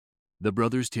The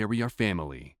brothers Terry are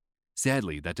family.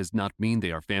 Sadly, that does not mean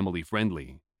they are family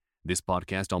friendly. This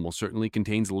podcast almost certainly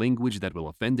contains language that will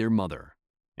offend their mother,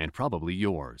 and probably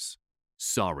yours.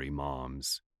 Sorry,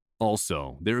 moms.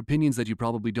 Also, their opinions that you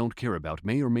probably don't care about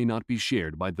may or may not be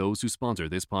shared by those who sponsor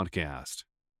this podcast.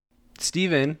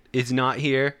 Steven is not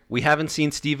here. We haven't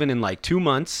seen Steven in like 2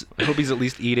 months. I hope he's at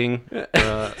least eating.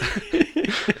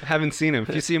 Haven't seen him.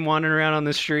 If you see him wandering around on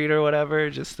the street or whatever,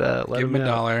 just let Give him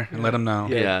know. $1 and let him know.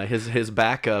 Yeah, his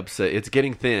backups. It's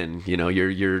getting thin. You know,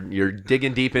 you're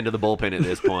digging deep into the bullpen at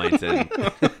this point,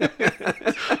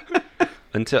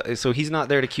 and So he's not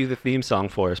there to cue the theme song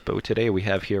for us. But today we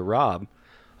have here Rob,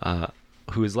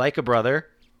 who is like a brother.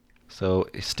 So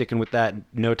sticking with that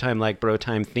no time like bro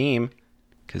time theme,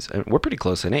 because we're pretty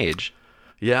close in age.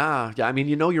 yeah. I mean,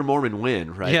 you know, your Mormon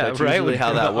win, right? Yeah, That's right. usually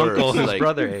how that works. Uncle who's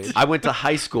brother age. I went to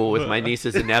high school with my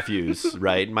nieces and nephews,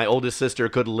 right? My oldest sister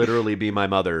could literally be my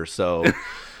mother. So,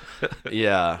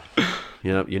 yeah,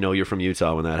 you know, you're from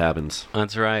Utah when that happens.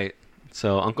 That's right.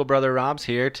 So Uncle Brother Rob's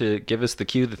here to give us the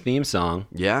cue the theme song.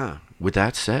 Yeah. With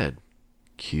that said,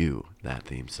 cue that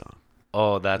theme song.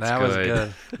 Oh, that's That good. was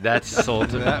good. That's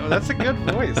sold to me. That's a good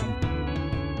voice.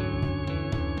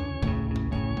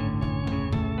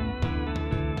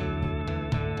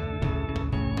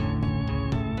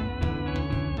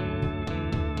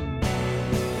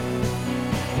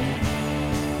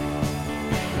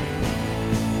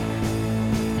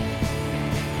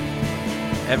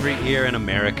 Every ear in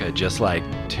America just like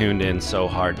tuned in so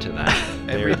hard to that.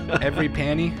 Every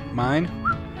panty, mine,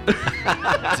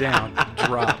 down,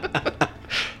 drop.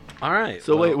 All right.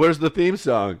 So wait, where's the theme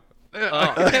song?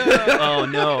 Oh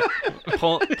no.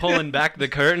 Pulling back the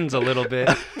curtains a little bit.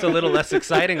 It's a little less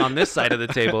exciting on this side of the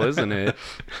table, isn't it?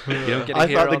 You don't get to I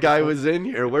hear thought all the guy was in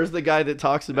here. Where's the guy that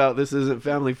talks about this isn't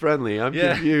family friendly? I'm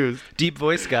Yeah. confused. deep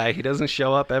voice guy. He doesn't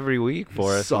show up every week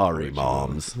for us. Sorry,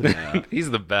 moms.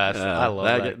 He's the best. I love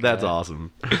that. That's guy.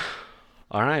 awesome.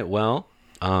 All right. Well,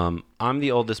 I'm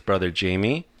the oldest brother,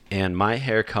 Jamie, and my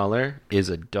hair color is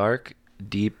a dark,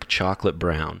 deep chocolate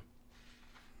brown.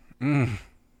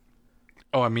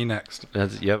 Oh, me next.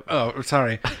 Yep. Oh,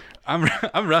 sorry. I'm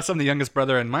Russ. I'm the youngest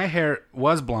brother, and my hair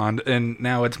was blonde, and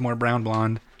now it's more brown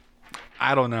blonde.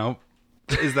 I don't know.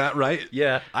 Is that right?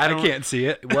 Yeah. I can't see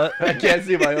it. What? I can't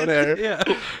see my own hair. Yeah.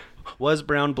 Was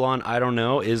brown blonde? I don't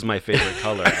know. Is my favorite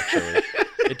color actually.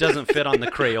 It doesn't fit on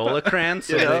the Crayola crayon,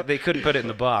 so Yeah. they couldn't put it in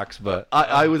the box. But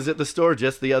I was at the store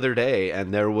just the other day,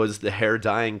 and there was the hair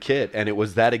dyeing kit, and it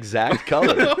was that exact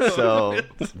color. So,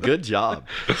 good job.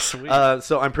 Sweet.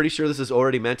 So I'm pretty sure this is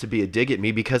already meant to be a dig at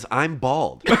me because I'm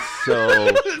bald.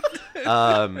 So,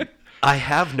 I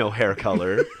have no hair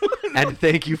color, and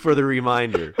thank you for the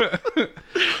reminder.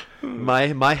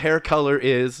 My hair color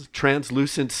is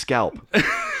translucent scalp.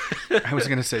 I was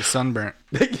gonna say sunburnt.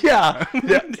 Yeah.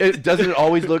 Doesn't it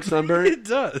always look sunburned? It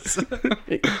does.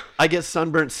 I get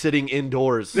sunburnt sitting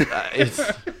indoors.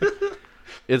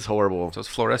 It's horrible. Those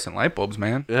fluorescent light bulbs,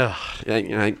 man. Ugh,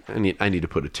 I need to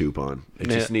put a tube on. It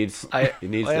just needs. I It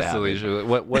needs to asked happen. Alicia,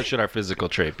 what should our physical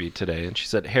trait be today? And she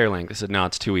said hair length. I said, no,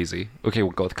 it's too easy. Okay,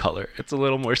 we'll go with color. It's a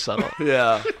little more subtle.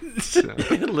 Yeah,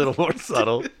 a little more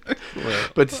subtle,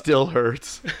 but still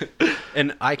hurts.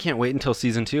 And I can't wait until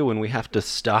season 2 when we have to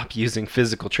stop using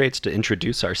physical traits to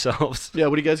introduce ourselves. Yeah,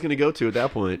 what are you guys gonna go to at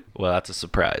that point? Well, that's a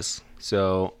surprise.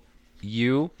 So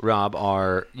you, Rob,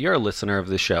 you're a listener of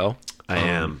the show. I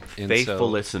am and faithful so-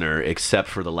 listener, except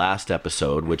for the last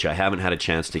episode, which I haven't had a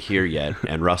chance to hear yet,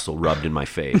 and Russell rubbed in my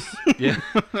face. Yeah.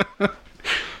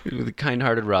 The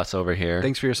kind-hearted Russ over here.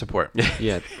 Thanks for your support.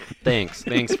 Yeah, thanks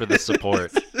for the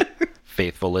support.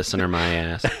 Faithful listener, my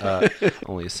ass.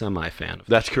 Only a semi-fan.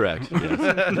 That's correct.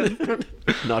 Yes.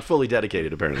 Not fully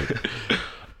dedicated, apparently.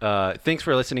 Thanks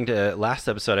for listening to last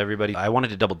episode, everybody. I wanted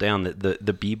to double down that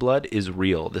the bee blood is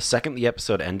real. The second the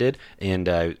episode ended, and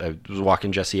I was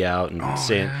walking Jesse out and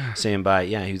saying bye.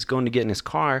 Yeah, he was going to get in his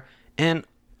car, and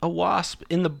a wasp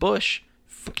in the bush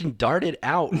fucking darted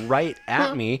out right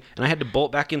at me, and I had to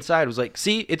bolt back inside. I was like,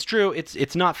 "See, it's true.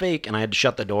 It's not fake." And I had to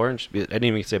shut the door, and I didn't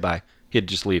even say bye. He had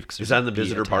to just leave. Is that in the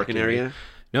visitor parking area?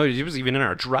 No, he was even in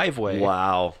our driveway.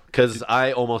 Wow. Because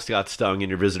I almost got stung in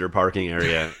your visitor parking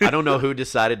area. I don't know who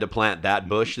decided to plant that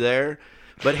bush there.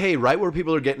 But hey, right where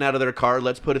people are getting out of their car,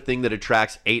 let's put a thing that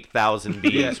attracts 8,000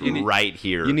 bees right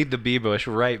here. You need the bee bush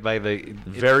right by the...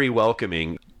 Very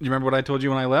welcoming. You remember what I told you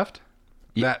when I left?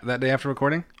 That day after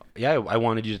recording? Yeah, I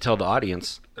wanted you to tell the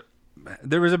audience.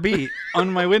 There was a bee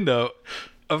on my window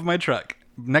of my truck.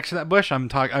 Next to that bush, I'm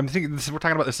thinking we're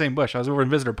talking about the same bush. I was over in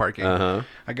visitor parking. Uh-huh.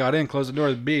 I got in, closed the door,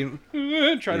 the bee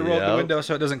tried to roll up the Yep. window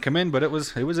so it doesn't come in, but it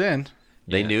was in.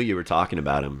 They knew you were talking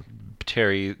about him.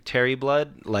 terry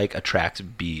blood like attracts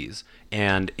bees,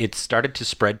 and it started to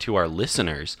spread to our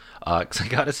listeners. Because I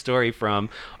got a story from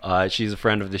she's a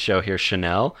friend of the show here,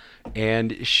 Chanel,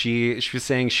 and she was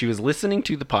saying she was listening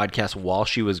to the podcast while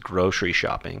she was grocery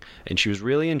shopping, and she was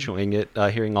really enjoying it,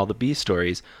 hearing all the bee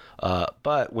stories.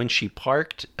 But when she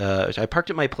parked, I parked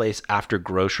at my place after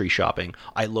grocery shopping.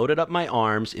 I loaded up my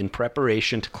arms in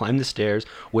preparation to climb the stairs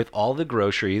with all the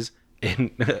groceries.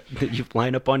 And you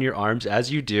line up on your arms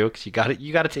as you do, because you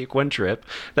got to take one trip.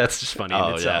 That's just funny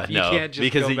in itself. You can't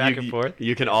just go back and forth.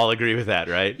 You can all agree with that,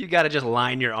 right? You got to just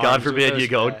line your arms. God forbid you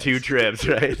go 2 trips,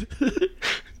 right?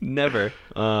 Never.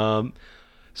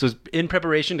 So it's in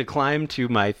preparation to climb to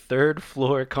my 3rd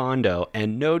floor condo,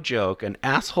 and no joke, an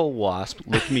asshole wasp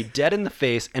looked me dead in the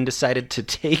face and decided to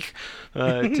take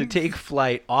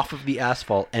flight off of the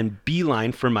asphalt and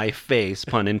beeline for my face,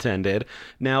 pun intended.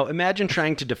 Now imagine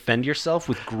trying to defend yourself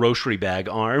with grocery bag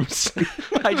arms.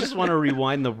 I just want to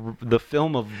rewind the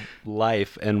film of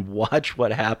life and watch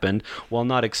what happened while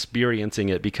not experiencing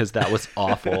it, because that was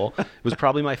awful. It was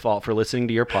probably my fault for listening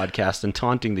to your podcast and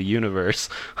taunting the universe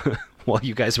while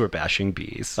you guys were bashing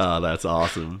bees. Oh, that's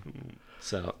awesome.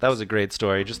 So that was a great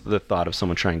story. Just the thought of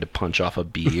someone trying to punch off a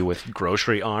bee with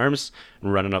grocery arms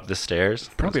and running up the stairs.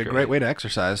 Probably a great way to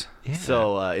exercise. Yeah.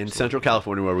 So in Central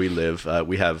California, where we live,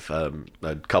 we have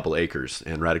a couple acres,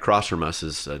 and right across from us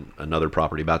is another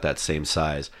property about that same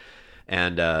size.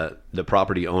 And the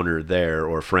property owner there,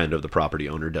 or friend of the property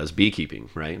owner, does beekeeping,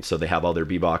 right? So they have all their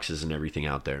bee boxes and everything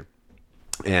out there.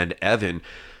 And Evan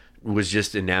was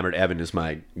just enamored. Evan is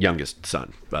my youngest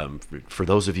son. For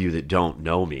those of you that don't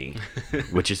know me,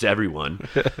 which is everyone,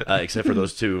 except for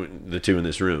the two in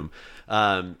this room,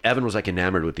 Evan was like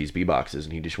enamored with these bee boxes,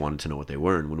 and he just wanted to know what they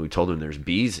were. And when we told him there's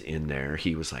bees in there,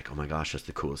 he was like, "Oh my gosh, that's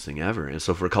the coolest thing ever!" And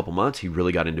so for a couple months, he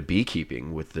really got into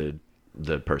beekeeping with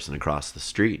the person across the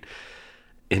street,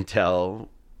 until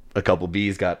a couple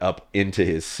bees got up into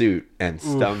his suit and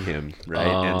stung him, right?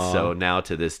 And so now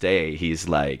to this day, he's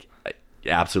like,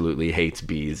 absolutely hates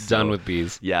bees. Done with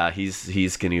bees. Yeah,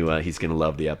 he's gonna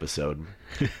love the episode.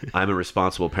 I'm a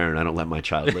responsible parent. I don't let my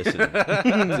child listen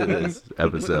to this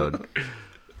episode.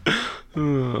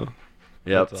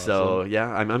 Yep. Awesome. So yeah,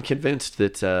 I'm convinced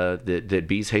that that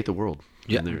bees hate the world.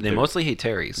 Yeah, they mostly hate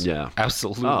Terry's. Yeah,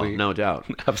 absolutely. Oh, no doubt.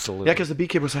 Absolutely. Yeah, because the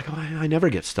beekeeper was like, "Oh, I never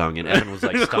get stung," and Evan was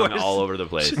like stung all over the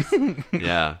place.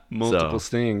 Yeah, multiple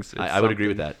stings. I would agree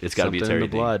with that. It's got to be a Terry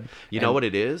in the blood. thing. You know what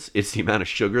it is? It's the amount of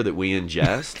sugar that we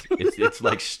ingest. It's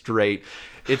like straight.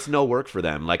 It's no work for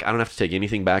them. Like, I don't have to take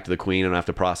anything back to the queen. I don't have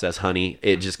to process honey.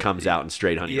 It just comes out in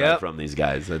straight honey right from these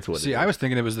guys. That's what. See, I was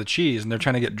thinking it was the cheese, and they're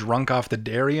trying to get drunk off the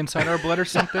dairy inside our blood or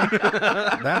something.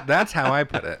 That's how I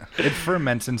put it. It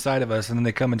ferments inside of us, and then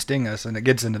they come and sting us, and it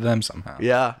gets into them somehow.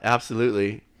 Yeah,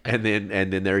 absolutely. And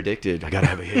then they're addicted. I gotta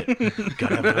have a hit.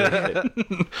 Gotta have another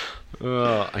hit.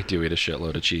 Oh, I do eat a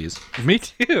shitload of cheese. Me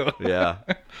too. Yeah.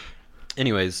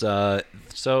 Anyways,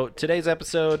 so today's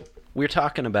episode, we're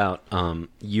talking about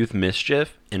youth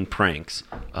mischief and pranks.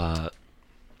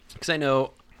 Because I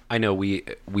know we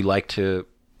like to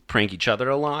prank each other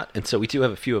a lot, and so we do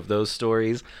have a few of those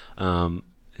stories.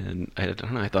 And I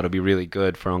don't know, I thought it'd be really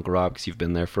good for Uncle Rob, because you've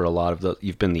been there for a lot of those.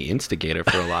 You've been the instigator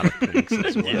for a lot of pranks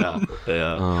as well.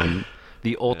 Yeah.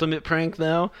 The ultimate prank,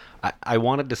 though, I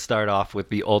wanted to start off with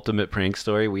the ultimate prank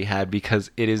story we had,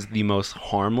 because it is the most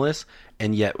harmless,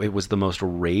 and yet it was the most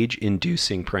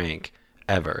rage-inducing prank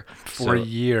ever. For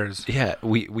years. Yeah,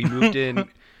 we moved in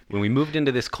when we moved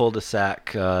into this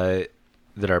cul-de-sac that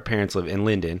our parents live in,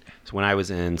 Linden. So when I was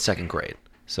in 2nd grade.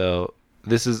 So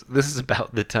this is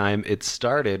about the time it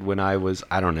started, when I was,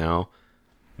 I don't know,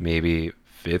 maybe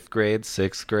 5th grade,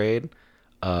 6th grade.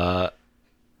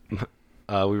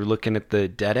 We were looking at the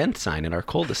dead end sign in our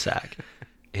cul-de-sac,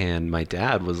 and my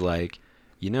dad was like,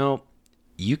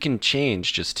 you can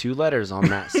change just 2 letters on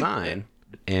that sign,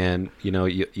 and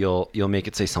you'll make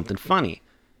it say something funny.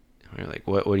 And we were like,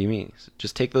 what do you mean? Said,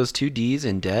 just take those 2 D's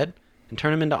in dead and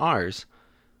turn them into R's.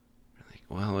 We're like,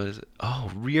 well, what is it?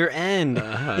 Oh, rear end.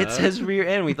 It says rear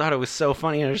end. We thought it was so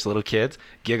funny. We're just little kids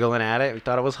giggling at it. We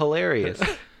thought it was hilarious.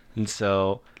 And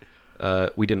so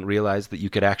we didn't realize that you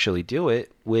could actually do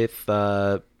it with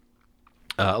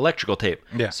electrical tape.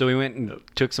 Yeah. So we went and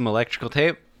took some electrical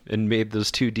tape and made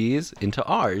those 2 D's into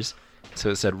R's.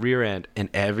 So it said rear end, and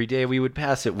every day we would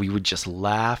pass it, we would just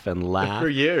laugh and laugh. For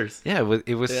years. Yeah,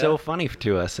 it was so funny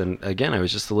to us. And again, I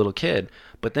was just a little kid.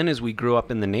 But then as we grew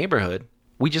up in the neighborhood,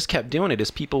 we just kept doing it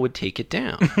as people would take it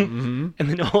down. Mm-hmm. And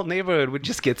then the whole neighborhood would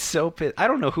just get so pissed. I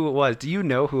don't know who it was. Do you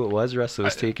know who it was, Russ, that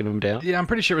was taking them down? Yeah, I'm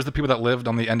pretty sure it was the people that lived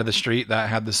on the end of the street that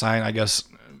had the sign, I guess,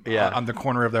 Yeah. on the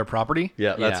corner of their property.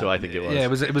 Yeah, that's Yeah. who I think it was. Yeah,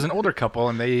 it was an older couple,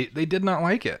 and they did not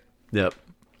like it. Yep.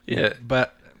 Yeah.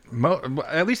 But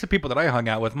at least the people that I hung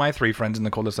out with, my 3 friends in the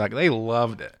cul-de-sac, they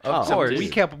loved it. Of Oh, course.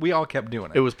 dude. We all kept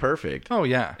doing it. It was perfect. Oh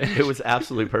yeah. It was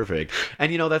absolutely perfect.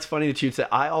 And that's funny that you'd say.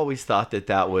 I always thought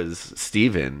that was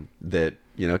Steven, that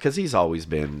because he's always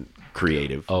been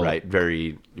creative, right?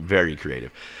 Very, very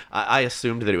creative. I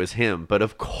assumed that it was him, but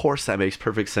of course that makes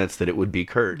perfect sense that it would be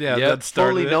Kurt. Yeah, Yep. that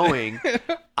started Fully it. knowing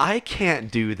I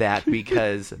can't do that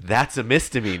because that's a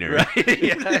misdemeanor.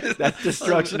 Right? That's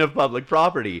destruction of public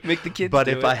property. Make the kids But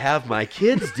do if it. I have my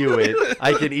kids do it,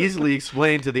 I can easily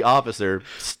explain to the officer,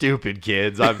 "Stupid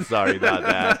kids, I'm sorry about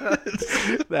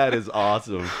that." That is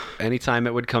awesome. Anytime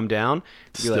it would come down,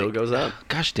 it'd be Still like, goes up.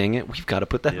 Gosh dang it, we've got to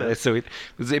put that. Yeah. So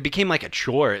it became like a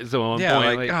chore. So at one Yeah,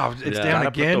 point, like, oh, it's Yeah. down gotta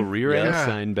again. Put the rear end Yeah.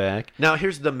 sign back. Now,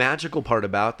 here's the magical part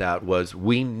about that was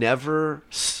we never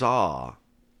saw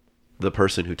the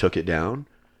person who took it down.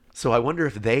 So I wonder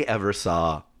if they ever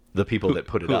saw the people that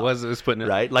put it Who up. was putting it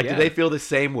Right? Like, Yeah. did they feel the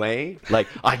same way? Like,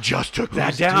 I just took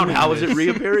that down. How is it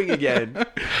reappearing again?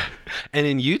 And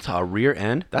in Utah, rear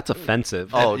end, that's offensive.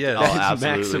 Oh, yeah, oh, that's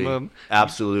absolutely. maximum.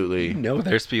 Absolutely.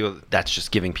 There's people that's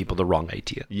just giving people the wrong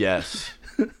idea. Yes.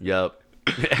 Yep.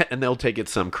 And they'll take it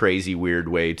some crazy weird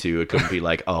way too. It could be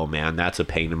like, "Oh man, that's a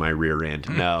pain in my rear end."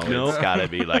 No, it's got to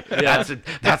be like that's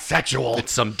sexual.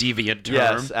 It's some deviant term.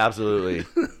 Yes, absolutely.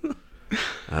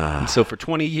 And so for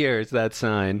 20 years, that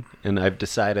sign, and I've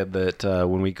decided that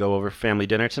when we go over family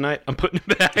dinner tonight, I'm putting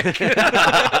it back.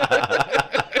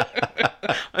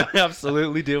 I'm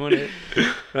absolutely doing it.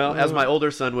 Well, as my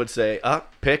older son would say,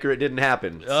 pick or it didn't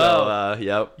happen. So, Oh.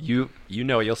 yep,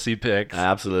 You'll see pics.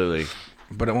 absolutely.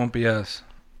 But it won't be us.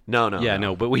 No.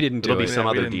 But we didn't do It'll it. be some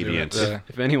we other didn't do it. deviant. Yeah.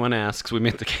 If anyone asks, we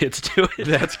make the kids do it.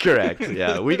 That's correct.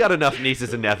 Yeah, we got enough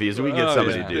nieces and nephews. We can get Oh,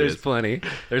 somebody yeah. to do There's this. plenty.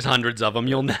 There's hundreds of them.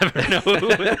 You'll never know who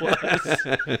it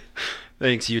was.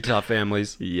 Thanks, Utah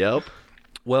families. Yep.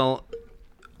 Well,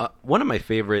 one of my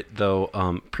favorite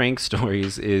though prank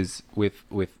stories is with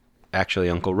actually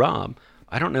Uncle Rob.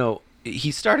 I don't know.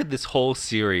 He started this whole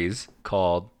series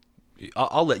called.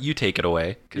 I'll let you take it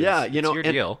away. 'Cause Yeah, it's your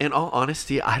deal. in all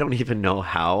honesty, I don't even know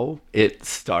how it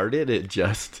started.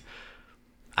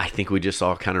 I think we just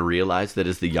all kind of realized that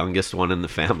as the youngest one in the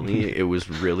family, it was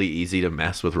really easy to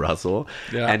mess with Russell.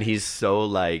 Yeah. And he's so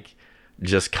like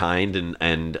just kind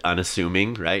and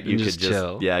unassuming, right? You just could just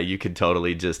chill. yeah, you could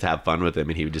totally just have fun with him,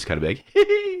 and he would just kind of be like,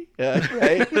 yeah,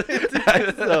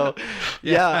 right? So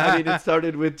yeah, I mean, it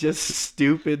started with just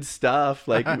stupid stuff.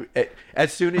 Like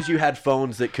as soon as you had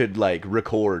phones that could like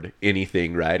record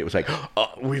anything, right? It was like, oh,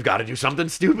 we've got to do something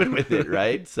stupid with it,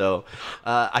 right? So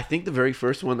I think the very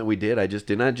first one that we did, I just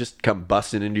come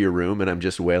busting into your room and I'm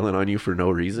just wailing on you for no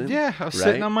reason. Yeah, I was right?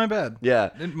 sitting on my bed. Yeah,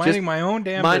 Minding Just my own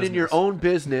damn minding business. your own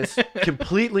business,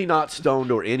 completely not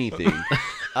stoned or anything.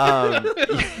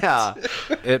 Yeah,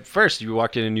 At first, you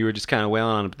walked in and you were just kind of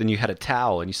wailing on him, but then you had a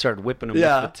towel and you started whipping him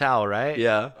Yeah. with the towel, right?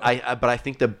 yeah. But I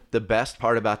think the best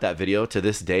part about that video to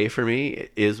this day for me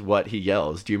is what he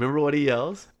yells. Do you remember what he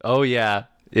yells? Oh yeah,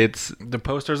 it's The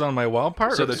posters on my wall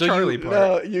part So- or the so you- Charlie part?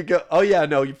 No, you go. Oh yeah,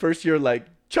 no. First you're like,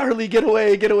 Charlie, get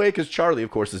away, because Charlie, of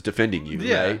course, is defending you,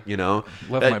 Yeah. right? You know,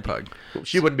 Love my pug.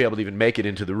 She wouldn't be able to even make it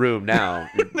into the room now.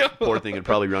 Poor thing would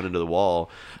probably run into the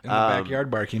wall. In the backyard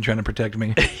barking, trying to protect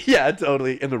me. Yeah,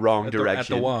 totally in the wrong At the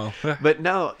direction. wall. But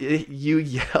no, you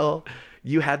yell.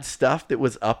 You had stuff that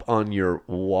was up on your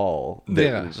wall. that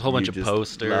Yeah, was- a whole bunch you of just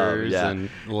posters loved, yeah. and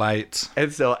Lights.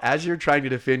 And so, as you're trying to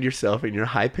defend yourself in your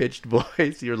high-pitched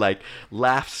voice, you're like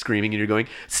laugh screaming, and you're going,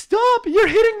 "Stop! You're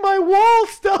hitting my wall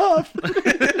stuff."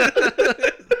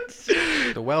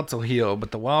 The welts will heal,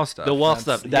 but the wall stuff. The wall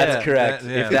that's- stuff, That's Yeah, correct.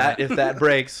 that- If that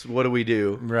breaks, what do we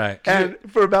do? Right. And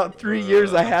for about 3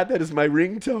 years, I had that as my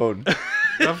ringtone.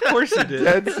 Of course you did.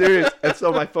 Dead serious. And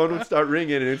so my phone would start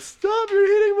ringing, and it'd stop! You're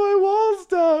hitting my wall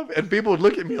stuff. And people would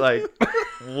look at me like,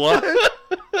 what?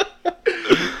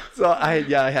 So I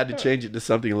had to change it to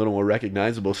something a little more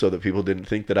recognizable so that people didn't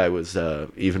think that I was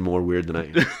even more weird than I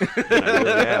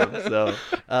really am. So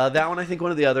that one, I think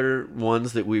one of the other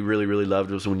ones that we really, really loved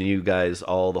was when you guys, the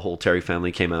whole Terry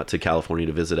family came out to California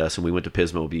to visit us, and we went to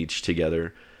Pismo Beach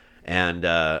together. And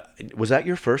was that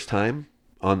your first time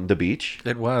on the beach?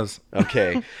 It was.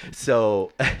 Okay,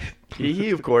 so he,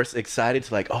 of course, excited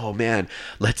to like, oh man,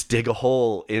 let's dig a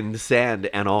hole in the sand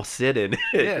and I'll sit in it,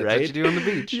 Yeah, that's right? what you do on the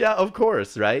beach. Yeah, of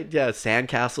course, right? Yeah, sand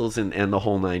castles and the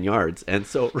whole 9 yards. And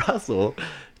so Russell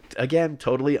again,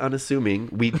 totally unassuming.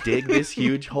 We dig this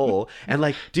huge hole and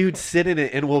like, dude, sit in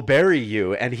it and we'll bury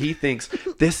you. And he thinks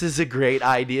this is a great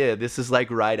idea. This is like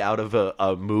right out of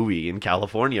a movie in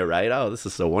California, right? Oh, this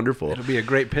is so wonderful. It'll be a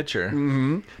great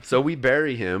picture. So we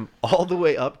bury him all the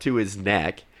way up to his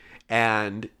neck,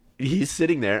 and he's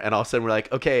sitting there, and all of a sudden we're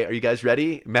like, okay, are you guys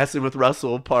ready? Messing with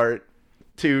Russell part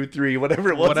 2, 3, whatever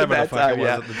it was Whatever at the that fuck time. it was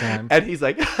Yeah. at the time. And he's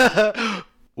like,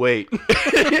 wait,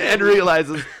 and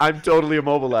realizes I'm totally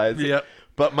immobilized. Yep.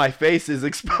 But my face is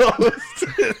exposed.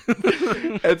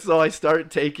 And so I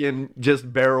start taking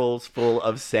just barrels full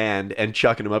of sand and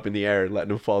chucking them up in the air and letting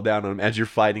them fall down on them as you're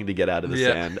fighting to get out of the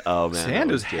Yeah. sand. Oh, man. Sand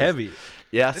that was just- heavy.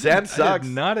 Yeah, sand I sucks.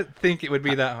 did not think it would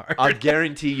be that hard. I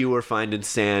guarantee you were finding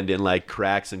sand in like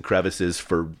cracks and crevices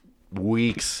for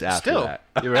weeks after Still. that.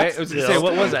 You're right. I was gonna say,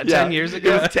 what was that? 10 years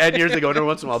ago. It was 10 years ago. And every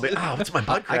once in a while, I'll be, oh, what's my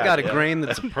butt I crack? got a grain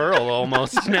that's a pearl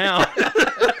almost now.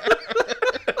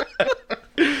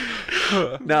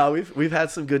 No, we've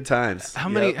had some good times. How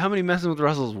many Yep. how many messing with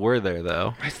Russells were there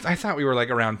though? I thought we were like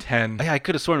around 10. I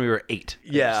could have sworn we were 8.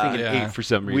 Yeah. I was thinking Yeah. 8 for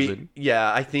some reason.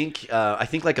 I think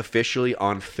like officially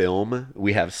on film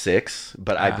we have 6,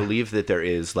 but I believe that there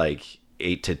is like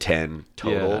 8 to 10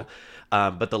 total.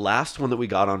 But the last one that we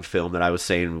got on film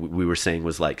that we were saying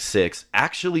was like 6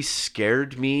 actually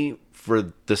scared me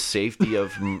for the safety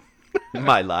of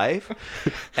my life,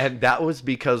 and that was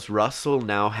because Russell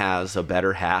now has a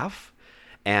better half,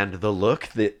 and the look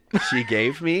that she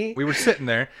gave me. We were sitting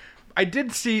there. I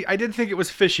did think it was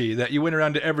fishy that you went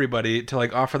around to everybody to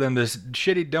like offer them this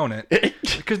shitty donut.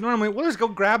 Because normally we'll just go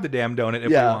grab the damn donut if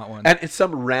we want one. And it's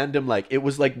some random, like, it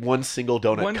was like one single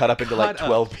donut One cut up into like cut up.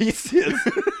 12 pieces.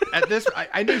 At this,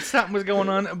 I knew something was going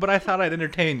on, but I thought I'd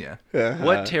entertain you.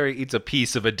 What Terry eats a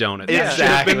piece of a donut? That Yeah. should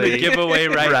have been the Exactly. giveaway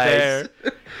right there.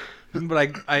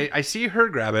 But I see her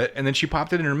grab it, and then she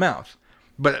popped it in her mouth.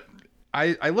 But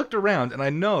I looked around, and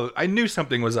I knew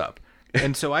something was up.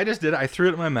 And so I just did it. I threw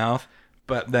it in my mouth.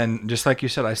 But then, just like you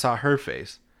said, I saw her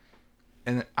face.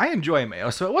 And I enjoy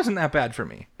mayo, so it wasn't that bad for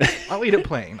me. I'll eat it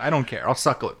plain. I don't care. I'll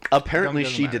suckle it. Apparently,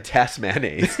 Doesn't she matter. detests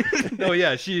mayonnaise. No,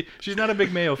 yeah, she's not a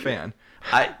big mayo fan.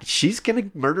 She's going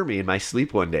to murder me in my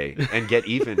sleep one day and get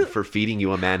even for feeding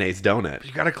you a mayonnaise donut.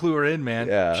 You gotta clue her in, man.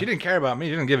 Yeah. She didn't care about me.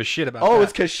 She didn't give a shit about Oh, that.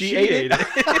 it's because she ate it?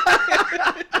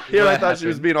 Here, I thought she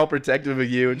was being all protective of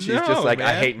you, and she's No, just like,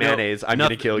 I man. hate mayonnaise. I'm going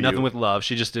to kill you. Nothing with love.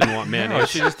 She just didn't want No, mayonnaise.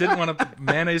 she just didn't want a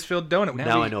mayonnaise-filled donut.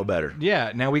 Now I know better.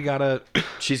 Yeah, now we gotta.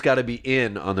 She's got to be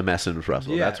in on the messing with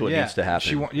Russell. Yeah, That's what yeah. needs to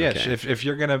happen. Okay. If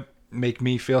you're gonna make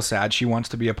me feel sad, she wants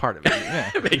to be a part of it.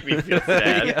 Yeah. Make me feel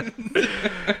sad.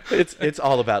 It's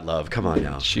all about love. Come on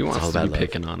now. She It's wants all to be about love.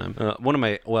 picking on him.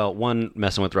 One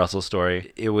messing with Russell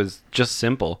story. It was just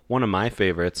simple. One of my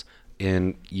favorites.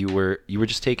 And you were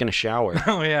just taking a shower.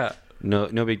 Oh yeah. No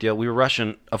big deal. We were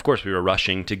rushing. Of course, we were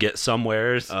rushing to get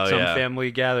somewhere, some yeah. family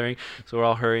gathering. So we're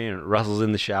all hurrying. And Russell's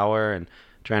in the shower and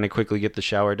trying to quickly get the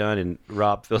shower done. And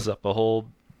Rob fills up a whole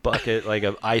bucket, like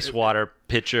an ice water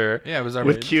pitcher. Yeah, it was our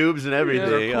With cubes and yeah,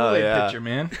 everything. our Oh Kool-Aid yeah. picture,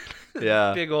 man.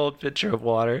 Yeah. Big old pitcher of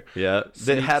water. Yeah, that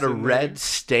Sneaks had a in red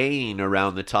stain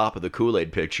around the top of the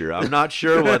Kool-Aid picture. I'm not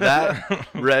sure what that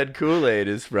red Kool-Aid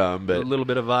is from, A but little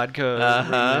bit of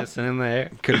vodka missing in there.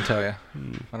 Couldn't tell you. I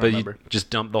don't But remember. you just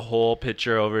dumped the whole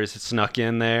pitcher over. It snuck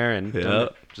in there and Yeah.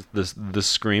 just the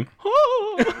scream.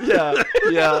 yeah,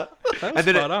 yeah. That was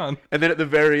spot on. And then at the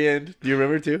very end, do you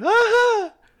remember too?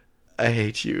 Ah, I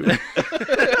hate you.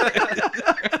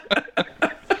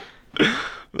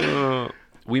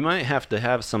 We might have to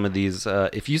have some of these.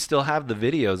 If you still have the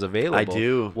videos available, I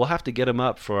do. We'll have to get them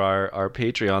up for our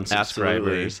Patreon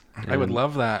subscribers. I would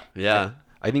love that. Yeah,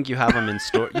 I think you have them in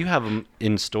store. You have them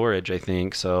in storage, I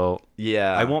think. So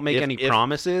yeah. I won't make any If-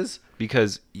 promises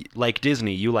because, like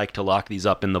Disney, you like to lock these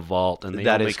up in the vault, and they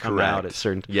That only is come correct. out at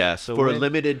certain. Yes, So for a when-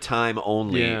 limited time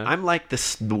only. Yeah. I'm like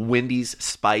the Wendy's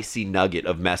spicy nugget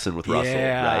of messing with Russell,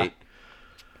 Yeah. right?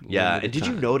 Yeah, Limited and did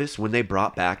you time. notice when they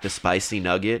brought back the spicy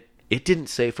nugget, it didn't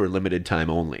say for a limited time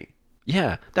only.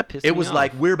 Yeah, that pissed It me was off.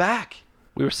 like, we're back.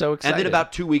 we were so excited. And then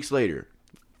about 2 weeks later,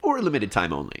 for a limited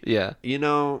time only. yeah, You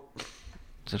know,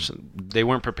 they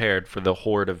weren't prepared for the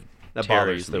horde of That Terrys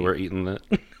bothers that me. were eating the.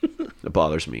 that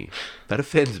bothers me. That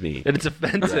offends me. And it's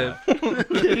offensive.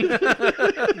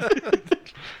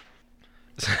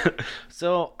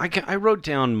 So I wrote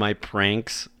down my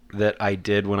pranks that I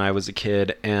did when I was a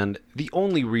kid, and the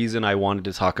only reason I wanted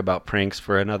to talk about pranks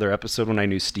for another episode when I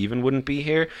knew Steven wouldn't be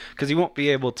here, because he won't be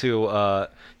able to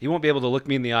look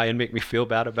me in the eye and make me feel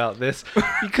bad about this,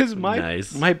 because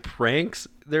Nice. my pranks,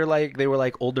 they were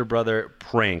like older brother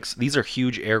pranks. These are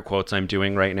huge air quotes I'm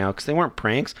doing right now, because they weren't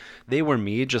pranks. They were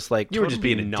me just like You were just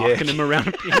totally being a knocking dick. him around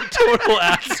and being a total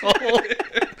asshole.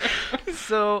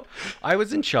 So I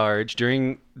was in charge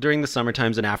during the summer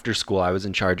times and after school. I was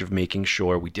in charge of making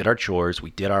sure we did our chores, we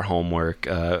did our homework,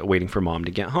 waiting for mom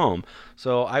to get home.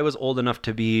 So I was old enough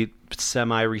to be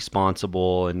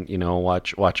semi-responsible and, you know,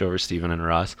 watch over Steven and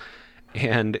Russ.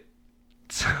 And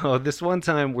so this one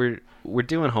time we're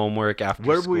doing homework after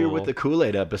Where school. were you with the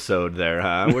Kool-Aid episode there,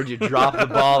 huh? Where'd you drop the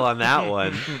ball on that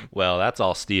one? Well, that's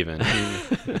all Steven.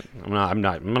 I'm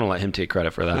gonna let him take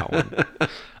credit for that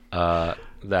one.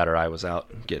 That or I was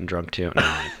out getting drunk too. No,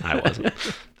 I wasn't.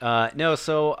 No,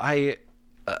 so I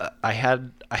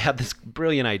had this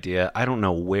brilliant idea. I don't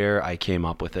know where I came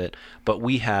up with it, but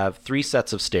we have 3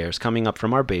 sets of stairs coming up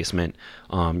from our basement.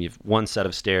 You have one set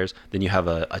of stairs, then you have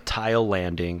a tile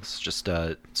landing, it's just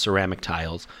ceramic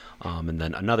tiles, and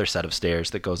then another set of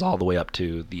stairs that goes all the way up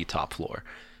to the top floor.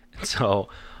 And so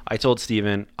I told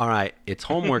Steven, all right, it's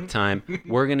homework time.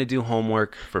 We're going to do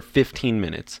homework for 15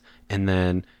 minutes. And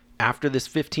then after this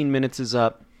 15 minutes is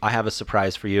up, I have a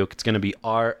surprise for you. It's going to be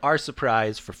our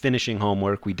surprise for finishing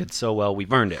homework. We did so well.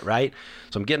 We've earned it, right?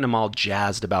 So I'm getting them all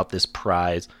jazzed about this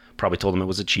prize. Probably told them it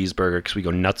was a cheeseburger because we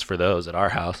go nuts for those at our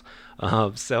house.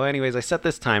 So anyways, I set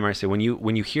this timer. I say, when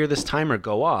you hear this timer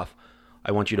go off,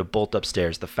 I want you to bolt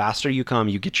upstairs. The faster you come,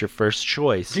 you get your first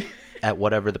choice at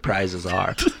whatever the prizes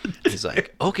are. He's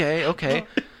like, okay.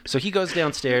 So he goes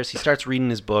downstairs. He starts reading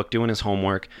his book, doing his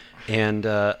homework, and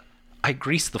I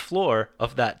grease the floor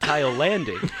of that tile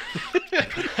landing.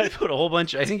 I put a whole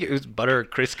bunch, I think it was butter or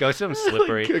Crisco, something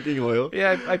slippery. Like cooking oil.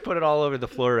 Yeah, I put it all over the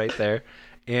floor right there.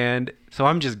 And so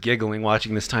I'm just giggling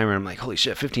watching this timer. I'm like, holy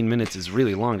shit, 15 minutes is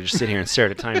really long to just sit here and stare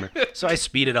at a timer. So I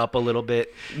speed it up a little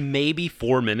bit. Maybe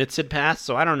 4 minutes had passed,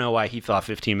 so I don't know why he thought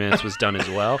 15 minutes was done as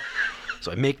well.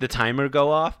 So I make the timer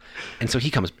go off, and so he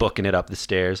comes booking it up the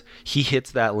stairs. He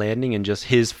hits that landing, and just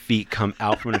his feet come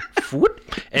out from it.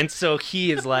 And so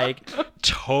he is like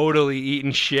totally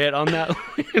eating shit on that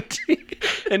landing.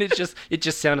 And it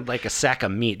just sounded like a sack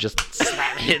of meat just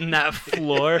hitting that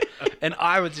floor. And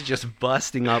I was just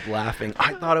busting up laughing.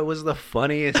 I thought it was the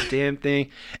funniest damn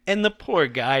thing. And the poor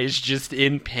guy is just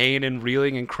in pain and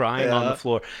reeling and crying on the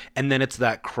floor. And then it's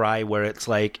that cry where it's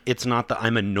like, it's not the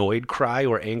I'm annoyed cry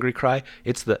or angry cry.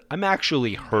 It's the I'm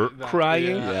actually hurt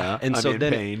crying. Yeah. And I'm so in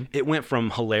then pain. it went from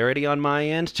hilarity on my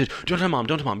end to don't tell mom,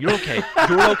 you're okay,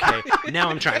 Now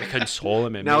I'm trying to console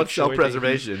him and Now make it's sure that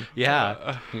self-preservation.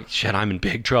 shit, I'm in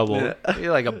big trouble. He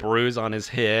had like a bruise on his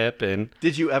hip. And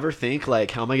Did you ever think,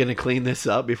 like, how am I going to clean this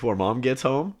up before mom gets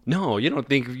home? no, you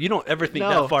don't ever think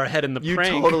No, that far ahead in the You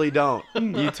prank. totally don't.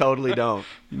 You totally don't.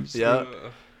 Yeah.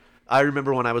 I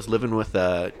remember when I was living with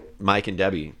Mike and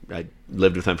Debbie. I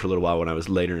lived with them for a little while when I was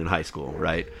later in high school,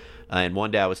 right? And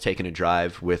one day I was taking a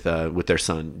drive with their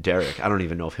son, Derek. I don't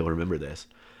even know if he'll remember this.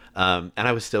 And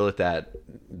I was still at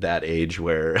that age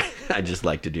where I just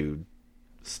like to do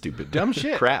stupid Dumb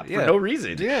shit. crap for Yeah. no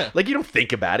reason. Yeah. Like, you don't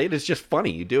think about it. It's just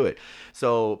funny. You do it.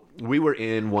 So we were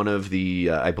in one of the,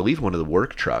 I believe one of the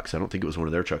work trucks. I don't think it was one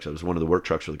of their trucks. It was one of the work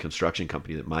trucks for the construction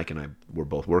company that Mike and I were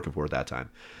both working for at that time.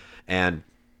 And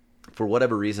for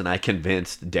whatever reason, I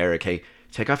convinced Derek, hey,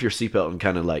 take off your seatbelt and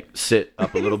kind of like sit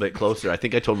up a little bit closer. I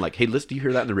think I told him like, hey, do you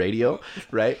hear that in the radio?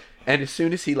 Right? And as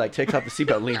soon as he like takes off the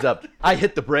seatbelt and leans up, I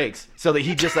hit the brakes so that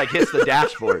he just like hits the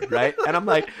dashboard, right? And I'm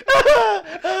like,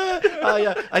 oh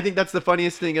yeah, I think that's the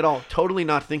funniest thing at all. Totally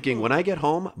not thinking when I get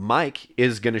home, Mike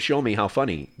is going to show me how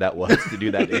funny that was to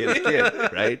do that to his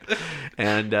kid, right?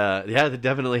 And yeah, that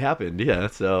definitely happened. Yeah,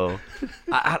 so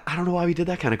I don't know why we did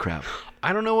that kind of crap.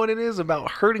 I don't know what it is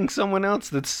about hurting someone else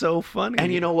that's so funny.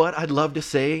 And you know what? I'd love to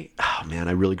say, oh man,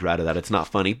 I really regretted that. It's not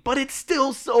funny, but it's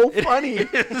still so funny.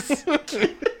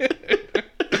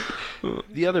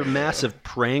 The other massive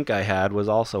prank I had was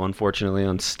also, unfortunately,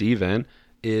 on Steven,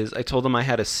 is I told him I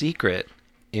had a secret,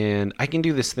 and I can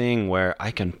do this thing where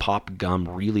I can pop gum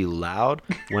really loud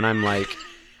when I'm like,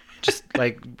 just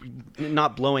like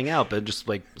not blowing out, but just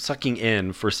like sucking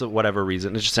in for whatever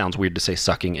reason. It just sounds weird to say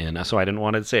sucking in, so I didn't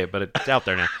want to say it, but it's out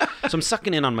there now. So I'm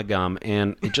sucking in on my gum,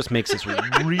 and it just makes this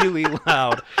really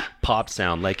loud pop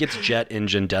sound, like it's jet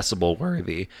engine decibel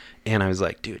worthy. And I was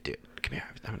like, dude, come here.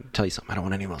 I'm going to tell you something. I don't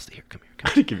want anyone else to hear. Come here.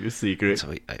 I'm gonna give you a secret.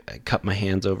 So I cut my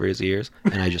hands over his ears,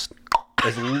 and I just,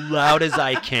 as loud as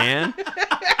I can.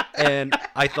 And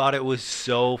I thought it was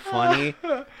so funny.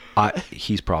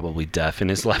 He's probably deaf in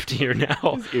his left ear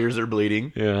now. His ears are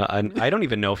bleeding. Yeah, I don't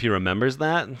even know if he remembers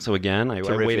that. So again, I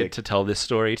waited to tell this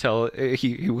story till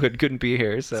he couldn't be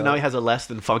here. So now he has a less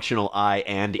than functional eye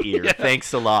and ear. Yeah.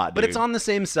 Thanks a lot, but dude. it's on the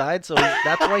same side, so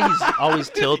that's why he's always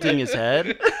tilting his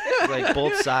head. like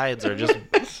both sides are just.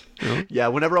 Yeah,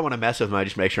 whenever I want to mess with him, I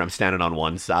just make sure I'm standing on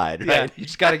one side. Yeah, Right? you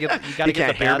just gotta get. You gotta He get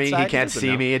can't the hear bad me. side. He can't doesn't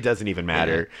see know. me. It doesn't even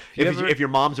matter. You If, ever- if your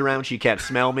mom's around, she can't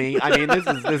smell me. I mean,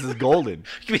 this is golden.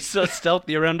 You can be so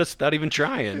stealthy around us without even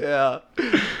trying. Yeah,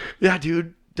 yeah,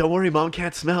 dude. Don't worry, mom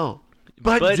can't smell,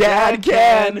 but But dad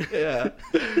Dad can.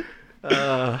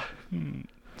 Yeah,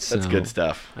 that's good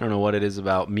stuff. I don't know what it is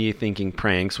about me thinking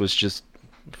pranks was just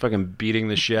fucking beating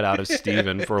the shit out of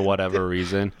Steven for whatever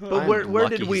reason. But I'm where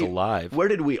lucky did he's we alive? Where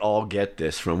did we all get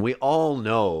this from? We all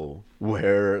know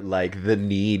where like the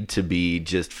need to be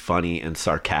just funny and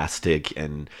sarcastic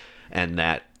and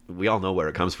that we all know where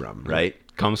it comes from, right?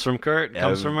 Comes from Kurt.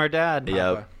 Comes from our dad.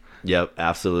 Yep,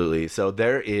 absolutely. So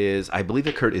there is, I believe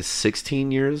that Kurt is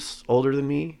 16 years older than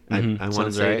me. I want to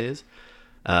Sounds say right. it is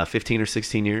 15 or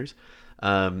 16 years.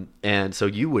 And so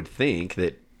you would think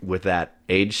that with that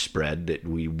age spread that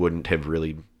we wouldn't have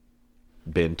really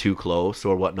been too close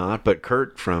or whatnot. But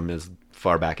Kurt, from as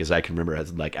far back as I can remember,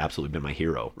 has like absolutely been my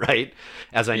hero, right?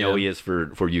 As I know Yeah. he is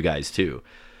for you guys too.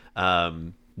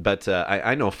 But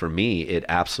I know for me, it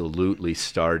absolutely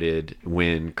started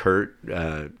when Kurt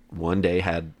one day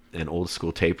had an old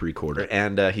school tape recorder,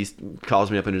 and he calls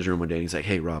me up in his room one day and he's like,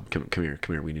 "Hey Rob, come here,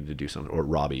 we need to do something." Or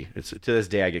Robbie. It's to this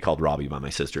day I get called Robbie by my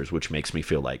sisters, which makes me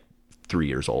feel like 3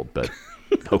 years old, but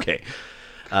okay.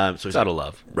 So he's Out like, of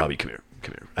love. Robbie, come here.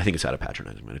 I think it's out of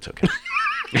patronizing, but it's okay.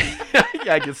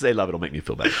 Yeah, I can say love, it'll make me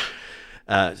feel better.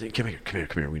 So, come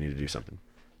here, we need to do something.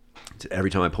 So every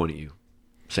time I point at you,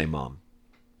 say mom.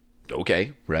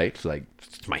 Okay, right? It's like,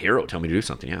 it's my hero, tell me to do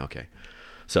something. Yeah, okay.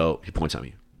 So he points at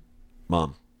me.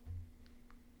 Mom.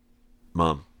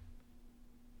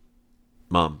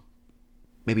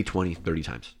 Maybe 20, 30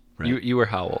 times. Right? You were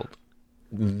how old?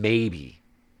 Maybe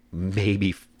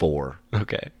 4.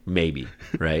 Okay. Maybe,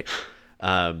 right?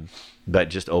 But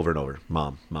just over and over,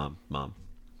 mom.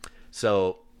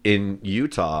 So in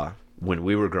Utah, when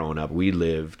we were growing up, we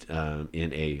lived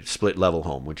in a split level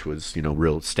home, which was,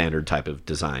 real standard type of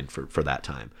design for that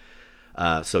time.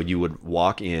 So you would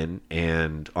walk in,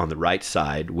 and on the right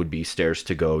side would be stairs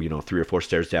to go, 3 or 4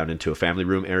 stairs down into a family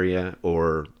room area,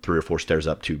 or 3 or 4 stairs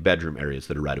up to bedroom areas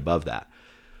that are right above that.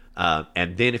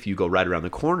 And then if you go right around the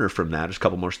corner from that, there's a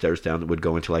couple more stairs down that would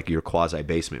go into like your quasi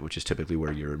basement, which is typically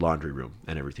where your laundry room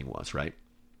and everything was, right?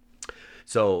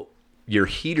 So your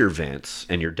heater vents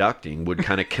and your ducting would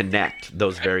kind of connect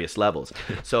those various levels.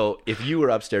 So if you were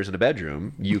upstairs in a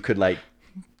bedroom, you could like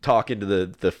talk into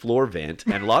the floor vent,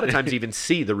 and a lot of times even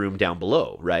see the room down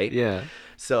below, right? Yeah.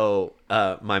 So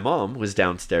my mom was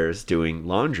downstairs doing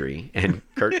laundry, and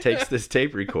Kurt takes this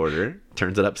tape recorder,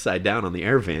 turns it upside down on the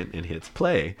air vent, and hits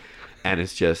play. And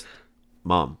it's just,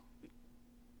 Mom.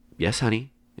 Yes,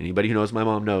 honey. Anybody who knows my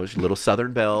mom knows. Little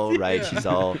Southern Belle, right? She's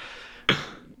all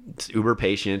uber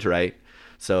patient, right?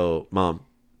 So, Mom.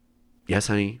 Yes,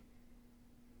 honey.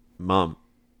 Mom.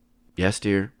 Yes,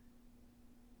 dear.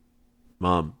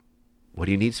 Mom. What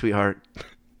do you need, sweetheart?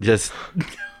 Just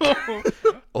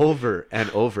over and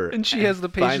over. And she has the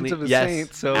patience of a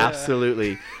saint, so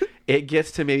absolutely. It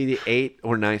gets to maybe the 8th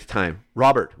or 9th time.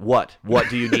 Robert, what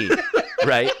do you need?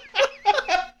 Right?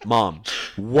 Mom,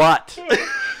 what?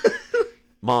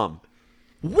 Mom,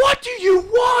 what do you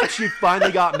want? She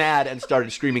finally got mad and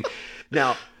started screaming.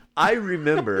 Now, I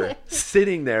remember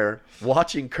sitting there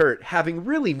watching Kurt, having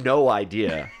really no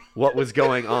idea what was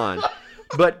going on.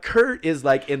 But Kurt is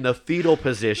like in the fetal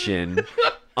position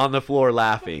on the floor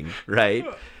laughing, right?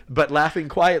 But laughing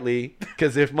quietly,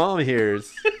 because if Mom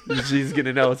hears, she's going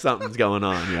to know something's going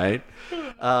on, right?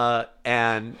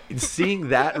 And seeing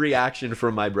that reaction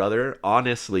from my brother,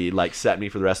 honestly, like set me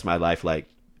for the rest of my life, like,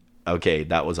 okay,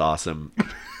 that was awesome.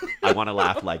 I want to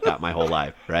laugh like that my whole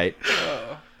life, right?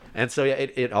 And so, yeah,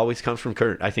 it always comes from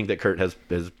Kurt. I think that Kurt has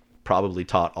probably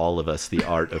taught all of us the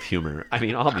art of humor. I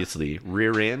mean, obviously,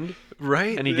 rear end,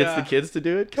 right? and he gets the kids to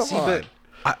do it. Come on. But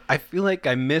I feel like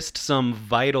I missed some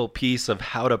vital piece of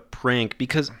how to prank,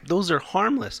 because those are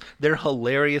harmless. They're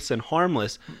hilarious and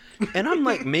harmless. And I'm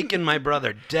like making my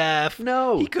brother deaf.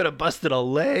 No. He could have busted a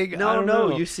leg. I No, don't no.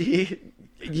 know. You see,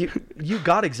 you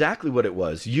got exactly what it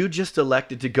was. You just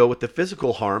elected to go with the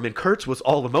physical harm, and Kurt's was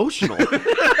all emotional.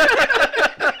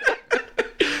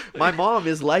 My mom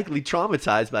is likely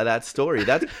traumatized by that story.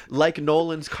 That's like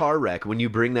Nolan's car wreck. When you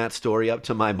bring that story up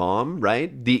to my mom,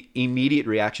 right? The immediate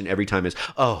reaction every time is,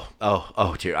 oh,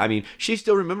 dear. I mean, she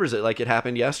still remembers it like it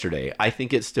happened yesterday. I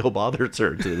think it still bothers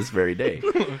her to this very day.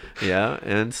 Yeah,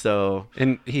 and so...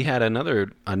 And he had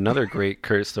another great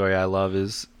Kurt story I love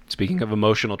is, speaking of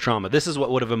emotional trauma, this is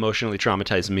what would have emotionally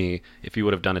traumatized me if he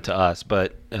would have done it to us.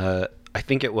 But I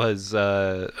think it was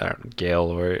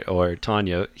Gail or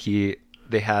Tanya.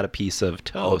 they had a piece of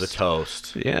toast. Oh, the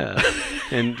toast. Yeah.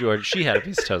 And George, she had a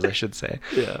piece of toast, I should say.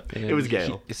 Yeah. And It was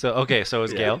Gail. so it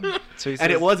was Gail. So he And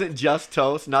says, it wasn't just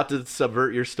toast, not to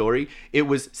subvert your story. It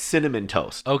was cinnamon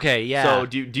toast. okay, yeah. So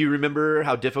do you remember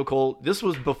how difficult this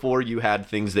was before you had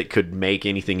things that could make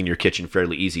anything in your kitchen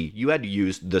fairly easy? You had to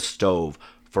use the stove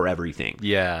for everything.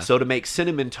 Yeah. So to make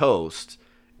cinnamon toast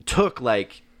took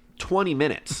like 20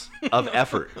 minutes of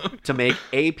effort to make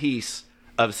a piece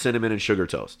of cinnamon and sugar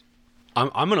toast. I'm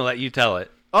going to let you tell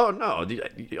it. Oh no,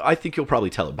 I think you'll probably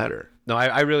tell it better. No,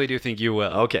 I really do think you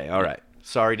will. Okay, all right.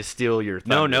 Sorry to steal your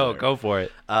thunder. No, there. go for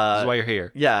it. This is why you're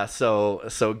here. Yeah,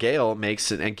 so Gail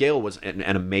makes it, and Gail was an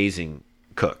amazing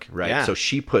cook, right? Yeah. So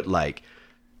she put like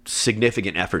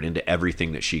significant effort into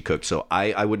everything that she cooked. So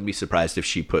I wouldn't be surprised if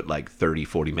she put like 30,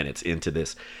 40 minutes into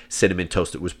this cinnamon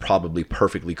toast that was probably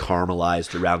perfectly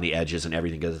caramelized around the edges and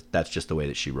everything, because that's just the way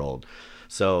that she rolled.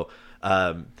 So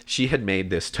she had made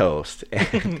this toast,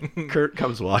 and Kurt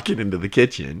comes walking into the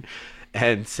kitchen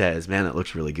and says, "Man, that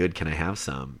looks really good. Can I have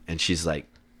some?" And she's like,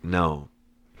 "No."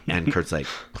 And Kurt's like,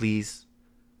 "Please."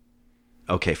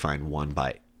 Okay, fine, one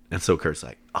bite. And so Kurt's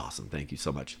like, "Awesome, thank you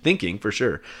so much." Thinking for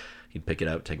sure he'd pick it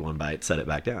up, take one bite, set it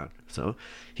back down. So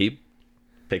he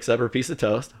picks up her piece of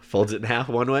toast, folds it in half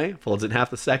one way, folds it in half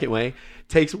the second way,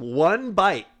 takes one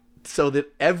bite so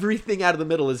that everything out of the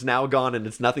middle is now gone and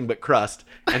it's nothing but crust,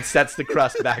 and sets the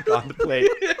crust back on the plate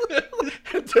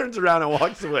and turns around and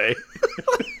walks away.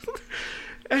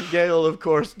 And Gail, of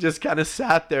course, just kind of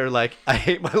sat there like, I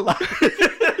hate my life.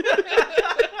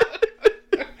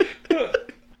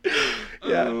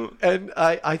 Yeah, and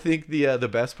I think the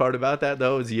best part about that,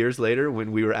 though, is years later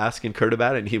when we were asking Kurt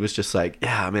about it, and he was just like,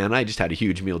 "Yeah, man, I just had a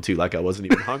huge meal, too. Like, I wasn't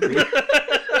even hungry."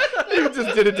 He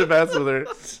just did it to mess with her.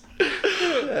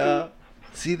 Yeah.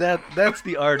 See, that's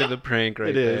the art of the prank right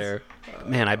It is. there.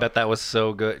 Man, I bet that was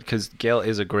so good, because Gail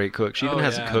is a great cook. She even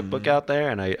has a yeah. cookbook out there,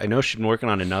 and I know she's been working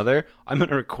on another. I'm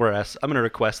gonna request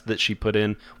that she put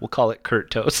in, we'll call it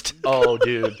Kurt Toast. Oh,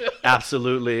 dude,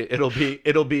 absolutely.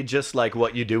 It'll be just like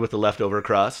what you do with the leftover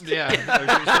crust. Yeah. I was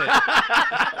gonna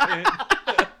say.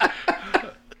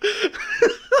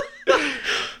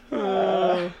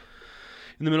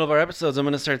 In the middle of our episodes, I'm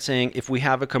gonna start saying, if we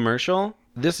have a commercial,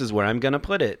 this is where I'm gonna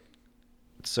put it.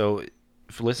 So,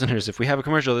 for listeners, if we have a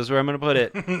commercial, this is where I'm gonna put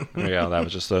it. There you go. That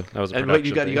was a And production wait,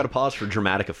 you got thing. to pause for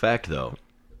dramatic effect, though.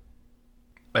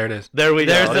 There it is. There we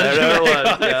There's go. the There it was.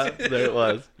 dramatic Yeah, there it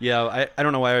was. Yeah, I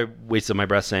don't know why I wasted my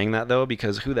breath saying that, though,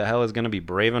 because who the hell is going to be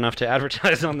brave enough to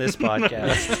advertise on this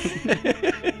podcast?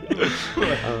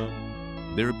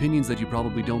 Their opinions that you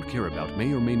probably don't care about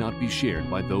may or may not be shared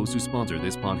by those who sponsor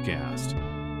this podcast.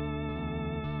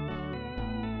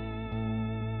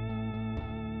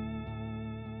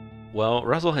 Well,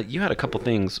 Russell, you had a couple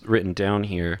things written down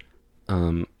here.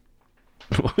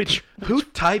 Which Who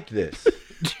typed this?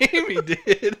 Jamie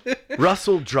did.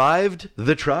 Russell drived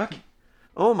the truck?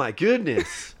 Oh my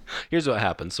goodness. here's what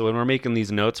happens. So when we're making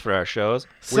these notes for our shows,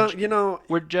 So, you know,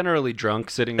 we're generally drunk,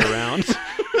 sitting around,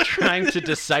 trying to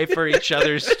decipher each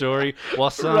other's story, while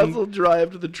some Russell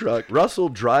drived the truck. Russell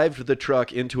drived the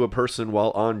truck into a person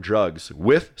while on drugs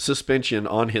with suspension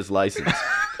on his license.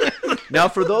 Now,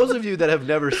 for those of you that have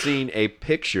never seen a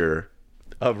picture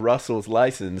of Russell's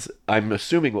license, I'm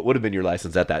assuming what would have been your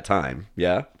license at that time.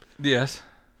 Yeah? Yes.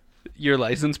 your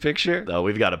license picture. Oh,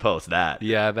 we've got to post that.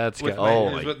 Yeah, that's With good. my, Oh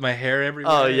is my- with my hair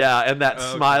everywhere. Oh, yeah. And that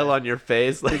Okay. smile on your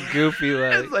face. Like, Goofy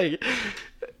it's like.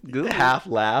 like half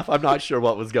laugh. I'm not sure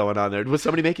what was going on there. Was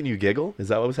somebody making you giggle? Is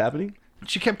that what was happening?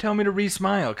 She kept telling me to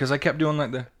re-smile because I kept doing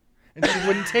like the, and she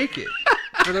wouldn't take it.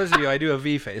 For those of you, I do a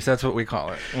V face. That's what we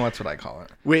call it. Well, that's what I call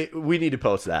it. We need to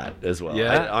post that as well.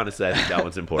 Yeah. Honestly, I think that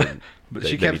one's important. But They-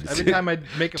 she they kept need to every see. time I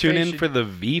make a Tune face, in she'd- for the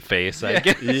V face, I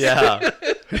guess. Yeah.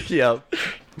 Yep.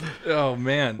 Oh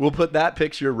man. We'll put that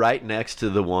picture right next to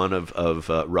the one of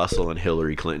Russell and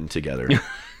Hillary Clinton together,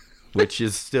 which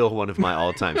is still one of my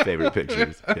all-time favorite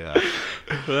pictures. Yeah.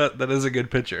 that is a good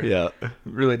picture. Yeah. It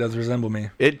really does resemble me.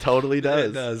 It totally does.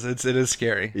 It does. It is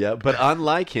scary. Yeah, but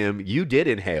unlike him, you did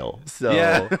inhale. So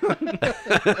Yeah.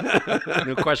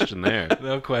 No question there.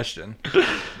 No question.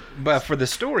 But for the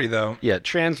story though, Yeah,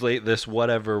 translate this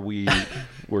whatever we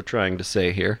were trying to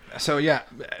say here. so yeah,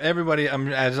 everybody,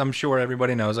 as I'm sure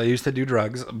everybody knows, I used to do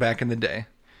drugs back in the day,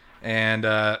 and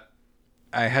I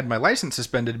had my license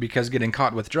suspended because getting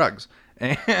caught with drugs,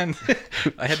 and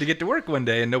I had to get to work one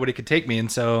day, and nobody could take me,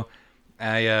 and so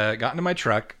I got into my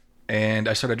truck and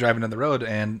I started driving down the road,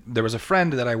 and there was a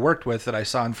friend that I worked with that I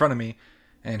saw in front of me,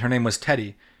 and her name was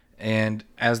Teddy. And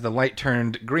as the light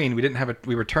turned green,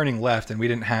 we were turning left, and we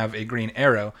didn't have a green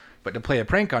arrow. But to play a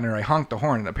prank on her, I honked the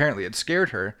horn, and apparently it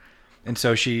scared her. And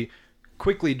so she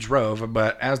quickly drove,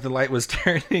 but as the light was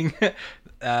turning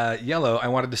yellow, I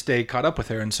wanted to stay caught up with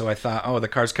her, and so I thought, oh, the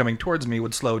car's coming towards me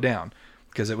would slow down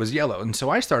because it was yellow, and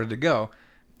so I started to go,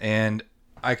 and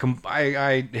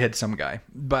I hit some guy,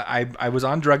 but I was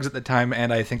on drugs at the time,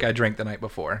 and I think I drank the night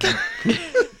before.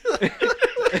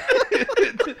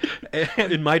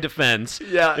 In my defense,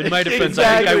 Yeah, I think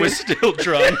I was still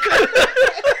drunk.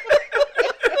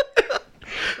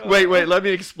 Wait, let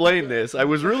me explain this. I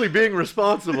was really being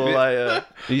responsible.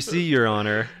 You see, Your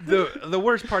Honor. The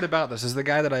worst part about this is the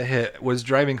guy that I hit was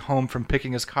driving home from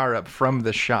picking his car up from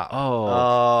the shop.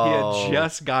 Oh, He had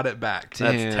just got it back.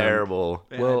 that's Damn. terrible.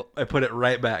 And Well- I put it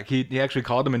right back. He actually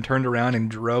called him and turned around and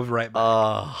drove right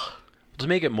back. to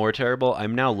make it more terrible,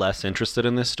 I'm now less interested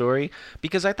in this story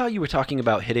because I thought you were talking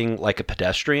about hitting like a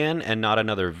pedestrian and not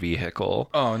another vehicle.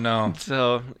 Oh no.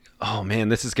 So, oh man,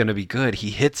 this is gonna be good. He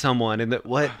hit someone, and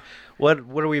what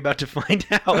are we about to find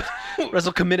out?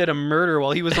 Russell committed a murder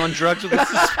while he was on drugs with a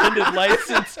suspended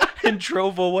license and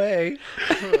drove away.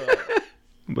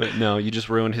 But no, you just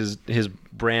ruined his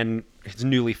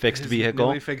newly fixed vehicle.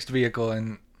 Newly fixed vehicle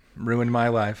and ruined my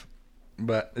life.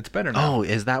 But it's better now. Oh,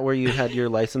 is that where you had your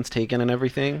license taken and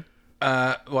everything?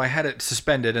 Well, I had it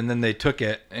suspended, and then they took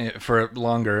it for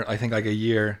longer. I think like a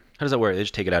year. How does that work? They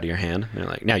just take it out of your hand. They're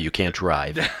like, now you can't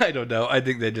drive. I don't know. I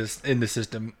think they just in the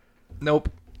system. Nope.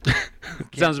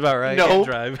 Sounds about right. Can't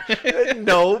drive.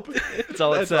 Nope. That's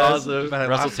all it That's says. awesome. But I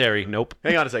Russell lost, Terry. Nope.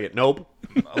 Hang on a second. Nope.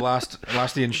 I lost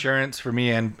the insurance for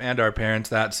me and our parents.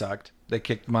 That sucked. They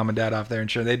kicked mom and dad off their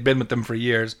insurance. They'd been with them for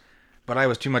years, but I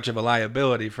was too much of a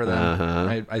liability for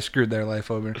them. I screwed their life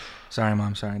over. Sorry,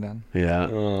 mom. Sorry, dad. Yeah.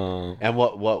 Oh. And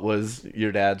what was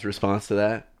your dad's response to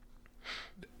that?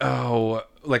 Oh,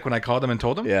 like when I called him and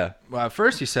told him? Yeah. Well, at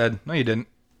first he said, "No, you didn't."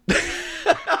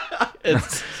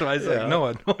 So I was like,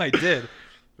 "No, I did."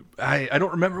 I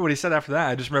don't remember what he said after that.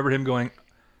 I just remember him going,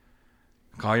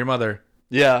 "Call your mother."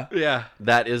 Yeah. Yeah.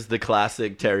 That is the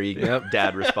classic Terry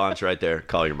dad response right there.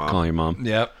 Call your mom. Call your mom.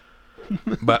 Yep.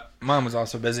 But mom was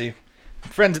also busy.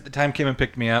 Friends at the time came and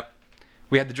picked me up.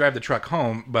 We had to drive the truck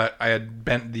home, but I had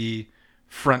bent the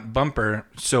front bumper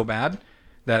so bad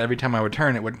that every time I would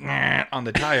turn, it would on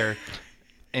the tire.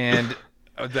 And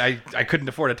I couldn't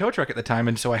afford a tow truck at the time,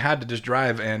 and so I had to just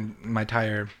drive, and my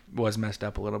tire was messed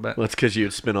up a little bit. Well, that's because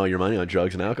you'd spend all your money on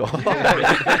drugs and alcohol.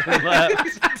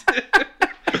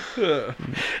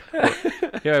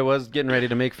 Here I was getting ready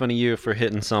to make fun of you for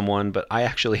hitting someone, but I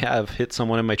actually have hit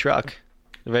someone in my truck.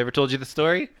 Have I ever told you the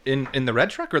story? In the red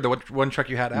truck or the one truck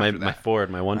you had after that? My Ford,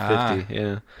 my 150.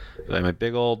 Yeah, like my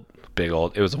big old.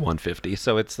 It was a 150,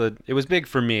 so it was big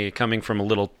for me coming from a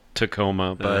little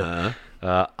Tacoma, but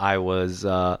I was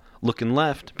looking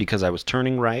left because I was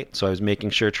turning right, so I was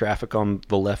making sure traffic on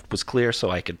the left was clear so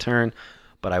I could turn,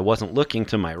 but I wasn't looking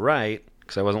to my right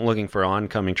because I wasn't looking for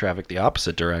oncoming traffic the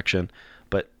opposite direction.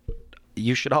 But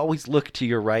you should always look to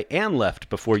your right and left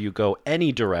before you go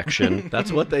any direction.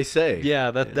 That's what they say. Yeah,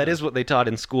 that is what they taught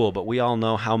in school, but we all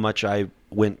know how much I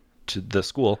went to the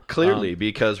school. Clearly,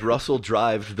 because Russell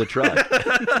drived the truck.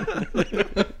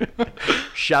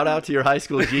 Shout out to your high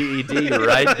school GED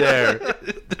right there.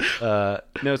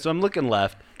 No, so I'm looking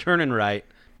left, turning right,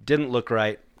 didn't look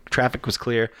right, traffic was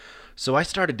clear. So I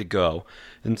started to go.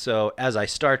 And so as I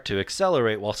start to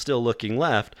accelerate while still looking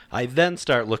left, I then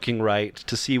start looking right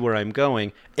to see where I'm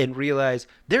going and realize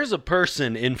there's a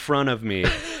person in front of me.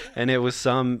 And it was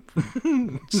some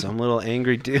little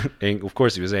angry dude. Of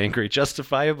course he was angry,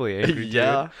 justifiably angry dude.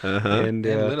 Yeah. And,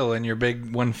 And little in your big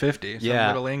 150. Some yeah.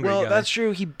 little angry well, guy. that's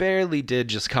true. He barely did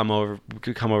just come over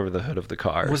the hood of the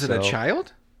car. Was it a so-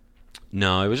 child?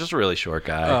 No, it was just a really short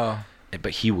guy. Oh.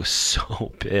 But he was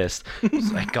so pissed.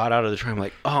 So I got out of the truck. I'm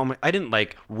like, oh my! I didn't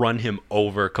like run him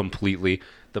over completely.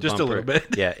 The Just a bumper. little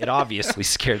bit. Yeah, it obviously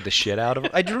scared the shit out of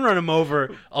him. I didn't run him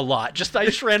over a lot. I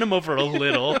just ran him over a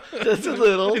little. Just a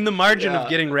little. In the margin of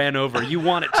getting ran over, you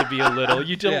want it to be a little.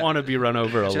 You don't Yeah. want to be run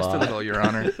over a Just lot. a little, Your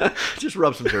Honor. Just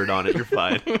rub some dirt on it. You're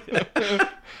fine.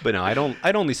 But no,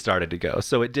 I'd only started to go,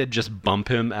 so it did just bump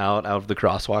him out of the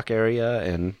crosswalk area,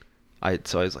 and I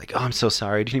was like, oh, I'm so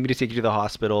sorry. Do you need me to take you to the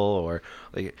hospital? Or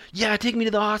like, yeah, take me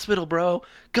to the hospital, bro.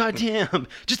 God damn,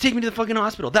 just take me to the fucking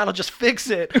hospital. That'll just fix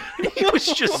it. And he was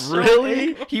just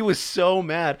Really? he was so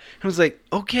mad. I was like,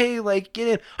 okay, like get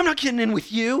in. I'm not getting in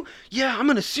with you. Yeah, I'm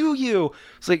gonna sue you.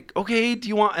 It's like, okay, do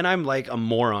you want? And I'm like a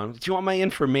moron. Do you want my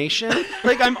information?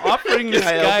 Like I'm offering this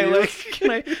Can I help guy, you?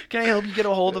 like, can I help you get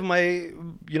a hold of my,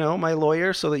 my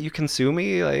lawyer so that you can sue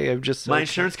me? Like, I'm just so My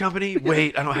insurance company?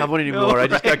 Wait, I don't have one anymore. I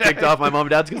just got kicked off my mom and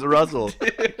dad's because of Russell.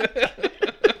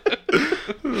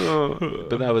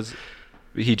 But that was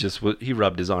he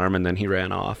rubbed his arm and then he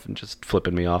ran off and just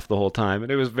flipping me off the whole time.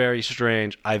 And it was very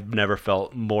strange. I've never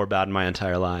felt more bad in my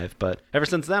entire life. But ever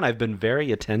since then, I've been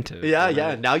very attentive.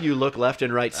 Yeah. Now you look left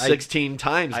and right 16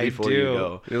 times before you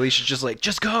go. Alicia's just like,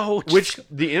 just go. Which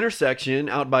the intersection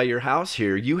out by your house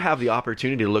here, you have the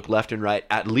opportunity to look left and right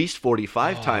at least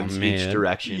 45 times each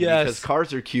direction. Yes. Because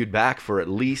cars are queued back for at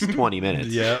least 20 minutes.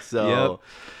 Yep. So...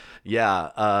 Yeah,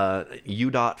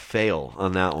 UDOT fail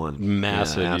on that one.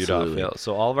 Massive Yeah, UDOT absolutely. fail.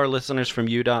 So all of our listeners from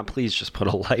UDOT, please just put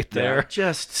a light there. Yeah,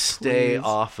 just stay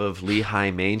off of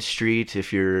Lehigh Main Street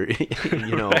if you're,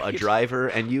 a driver,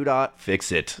 and UDOT,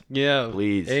 fix it. Yeah,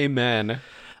 Please. Amen.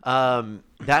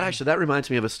 That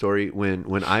reminds me of a story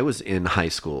when I was in high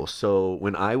school. So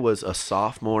when I was a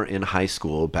sophomore in high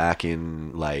school back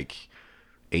in like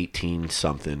 18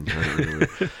 something, I don't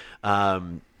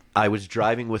remember. I was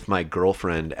driving with my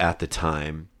girlfriend at the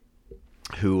time,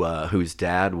 whose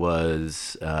dad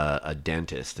was a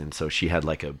dentist, and so she had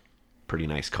like a pretty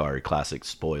nice car, a classic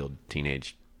spoiled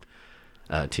teenage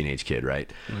kid,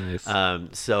 right? Nice.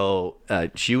 So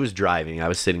she was driving. I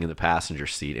was sitting in the passenger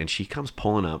seat, and she comes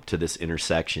pulling up to this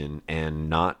intersection and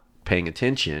not paying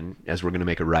attention as we're going to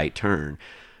make a right turn,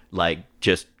 like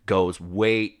just goes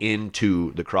way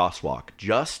into the crosswalk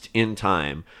just in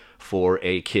time for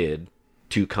a kid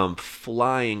to come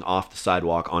flying off the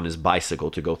sidewalk on his bicycle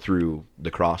to go through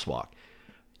the crosswalk,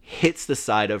 hits the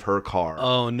side of her car.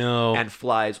 Oh, no. And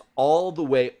flies all the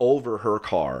way over her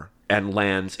car and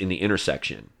lands in the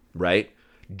intersection, right?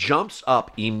 Jumps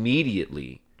up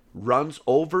immediately, runs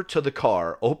over to the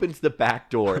car, opens the back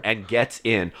door, and gets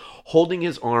in, holding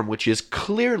his arm, which is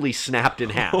clearly snapped in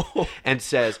half, and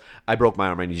says, "I broke my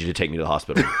arm. I need you to take me to the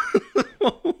hospital."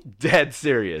 Dead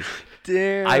serious.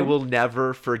 Damn. I will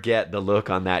never forget the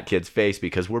look on that kid's face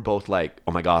because we're both like,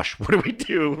 "Oh my gosh, what do we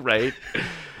do?" Right?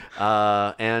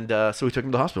 So we took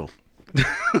him to the hospital.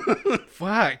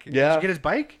 Fuck. Yeah. Did you get his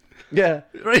bike? Yeah.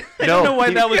 Right? I don't know why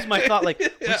that was my thought. Like,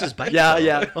 what's his bike?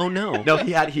 Yeah. Oh no. No,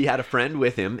 he had a friend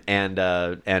with him, and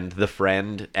the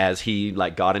friend, as he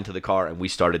like got into the car and we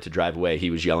started to drive away,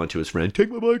 he was yelling to his friend, "Take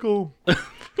my bike home."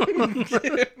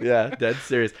 Yeah, dead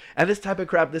serious. And this type of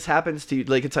crap, this happens to you,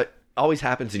 like always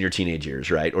happens in your teenage years,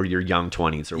 right? Or your young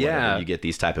 20s or whatever. Yeah. You get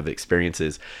these type of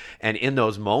experiences, and in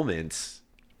those moments,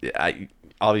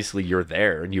 obviously you're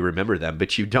there and you remember them,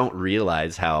 but you don't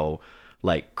realize how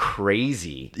like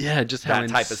crazy Just how that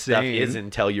type of stuff insane. is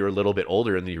until you're a little bit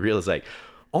older, and then you realize like,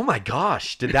 oh my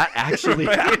gosh, did that actually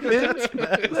happen?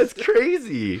 That's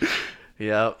crazy.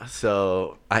 Yeah.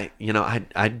 So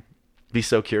I'd be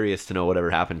so curious to know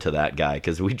whatever happened to that guy,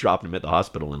 because we dropped him at the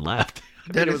hospital and left.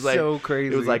 That is so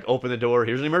crazy. It was like, open the door.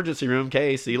 Here's an emergency room.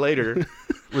 Okay, see you later.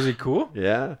 Was he cool?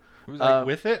 Yeah. Was he like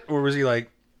with it, or was he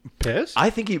like pissed? I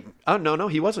think he. Oh no,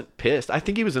 he wasn't pissed. I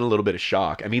think he was in a little bit of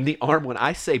shock. I mean, the arm. When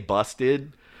I say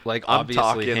busted, Like, I'm obviously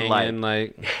talking hanging,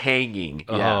 like hanging.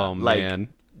 Yeah, Oh, like man.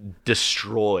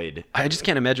 destroyed. I just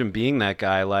can't imagine being that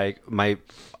guy. Like,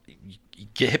 you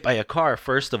get hit by a car,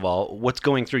 first of all. What's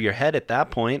going through your head at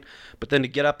that point? But then to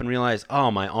get up and realize,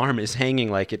 oh, my arm is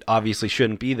hanging, like it obviously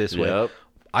shouldn't be this way. Yep.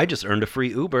 I just earned a free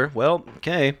Uber. Well,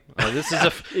 okay. This is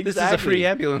this is a Exactly. free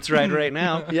ambulance ride right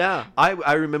now. Yeah,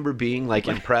 I remember being like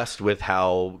impressed with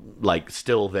how like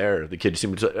still there the kid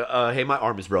seemed to. Hey, my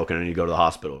arm is broken. I need to go to the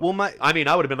hospital. Well, I mean,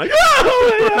 I would have been like,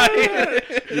 oh,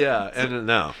 yeah, and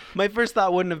no. My first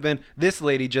thought wouldn't have been, this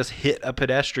lady just hit a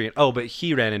pedestrian. Oh, but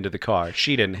he ran into the car.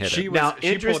 She didn't hit She him. was, Now, she pulled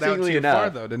out interestingly too far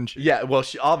enough- though, didn't she? Yeah, well,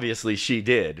 obviously she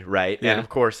did, right? Yeah. And of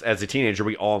course, as a teenager,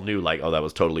 we all knew like, oh, that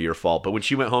was totally your fault. But when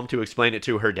she went home to explain it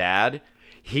to her dad,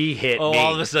 he hit Oh, me.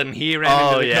 all of a sudden he ran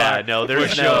into the yeah, car. no,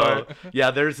 there's For no, sure.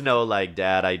 yeah, there's no like,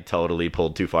 Dad, I totally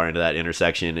pulled too far into that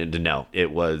intersection, and no,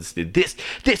 it was this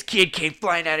kid came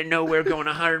flying out of nowhere, going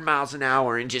 100 miles an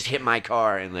hour, and just hit my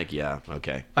car, and like, yeah,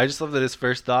 okay, I just love that his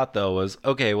first thought, though, was,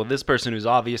 okay, well, this person who's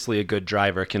obviously a good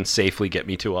driver can safely get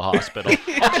me to a hospital.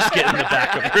 I'll just get in the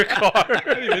back of her car. I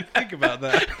didn't even think about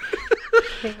that.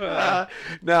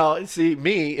 now, see,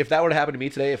 me, if that were to happen to me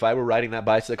today, if I were riding that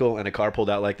bicycle and a car pulled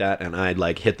out like that, and I'd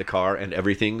like hit the car and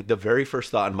everything, the very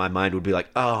first thought in my mind would be like,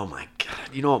 oh my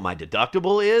god, you know what my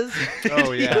deductible is?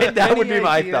 Oh yeah. That would be Any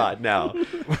my idea? thought now.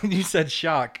 When you said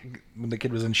shock, when the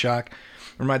kid was in shock,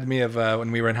 reminded me of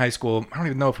when we were in high school. I don't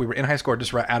even know if we were in high school or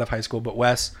just right out of high school, but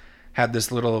Wes had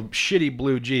this little shitty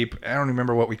blue Jeep. I don't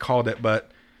remember what we called it, but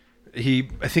I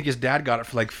think his dad got it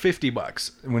for like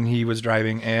 $50 when he was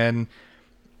driving. And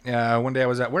one day I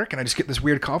was at work and I just get this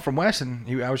weird call from Wes, and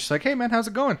I was just like, hey man, how's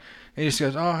it going? And he just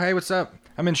goes, oh, hey, what's up?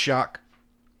 I'm in shock.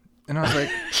 And I was like,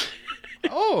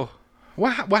 oh,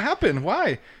 what happened?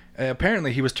 Why?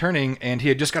 Apparently he was turning and he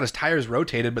had just got his tires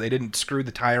rotated, but they didn't screw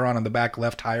the tire on the back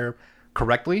left tire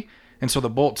correctly. And so the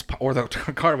bolts or the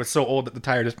car was so old that the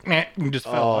tire just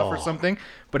fell off or something.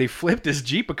 But he flipped his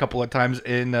Jeep a couple of times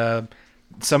in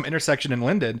some intersection in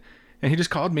Linden. And he just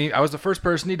called me. I was the first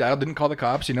person he dialed. Didn't call the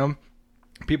cops, you know.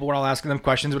 People were all asking them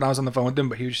questions when I was on the phone with them.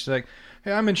 But he was just like,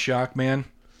 hey, I'm in shock, man.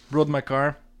 Rolled my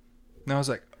car. And I was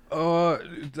like,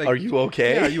 like, Are you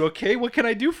okay? Yeah, are you okay? What can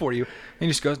I do for you? And he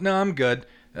just goes, no, I'm good.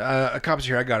 A cop's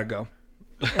here. I got to go.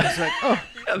 And I was like, oh.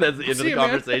 That's the end of See the you, man.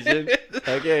 conversation.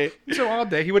 Okay. So all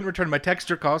day, he wouldn't return my text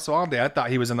or call. So all day, I thought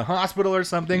he was in the hospital or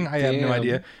something. I have no Damn.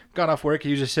 idea. Got off work.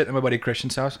 He was just sitting at my buddy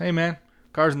Christian's house. Hey, man,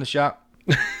 car's in the shop.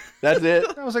 That's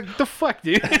it. I was like, the fuck,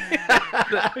 dude?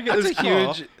 That's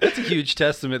a huge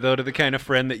testament, though, to the kind of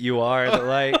friend that you are. That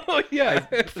like, Oh, yeah.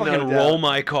 fucking No doubt. roll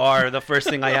my car. The first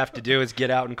thing I have to do is get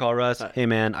out and call Russ. Hey,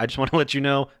 man, I just want to let you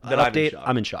know. That I'm in update. shock.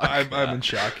 I'm in shock. I'm in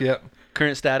shock. Yep.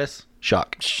 Current status?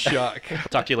 Shock. Shock.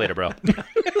 Talk to you later, bro.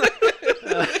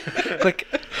 Click.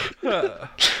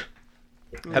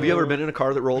 Have you ever been in a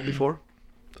car that rolled before?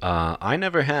 I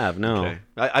never have. No. Okay.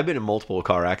 I've been in multiple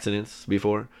car accidents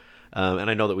before. And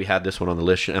I know that we had this one on the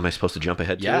list. Am I supposed to jump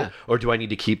ahead to Yeah. it? Or do I need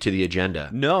to keep to the agenda?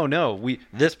 No.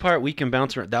 This part we can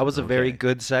bounce around. That was a very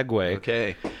good segue.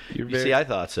 Okay. You're You very- see, I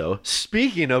thought so.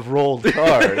 Speaking of rolled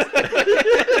cars,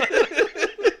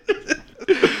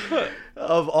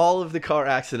 of all of the car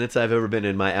accidents I've ever been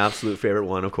in, my absolute favorite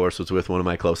one, of course, was with one of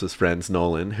my closest friends,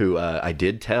 Nolan, who I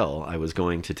did tell I was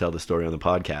going to tell the story on the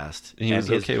podcast. And he was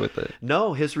his- okay with it.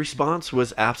 No, his response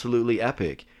was absolutely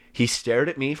epic. He stared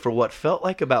at me for what felt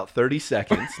like about 30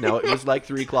 seconds. Now, it was like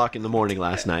 3 o'clock in the morning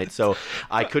last night, so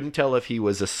I couldn't tell if he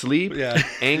was asleep, Yeah.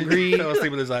 angry. Fell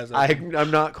asleep with his eyes open.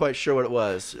 I'm not quite sure what it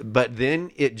was. But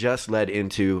then it just led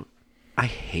into, I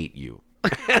hate you.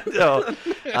 So,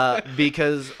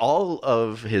 because all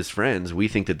of his friends, we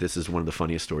think that this is one of the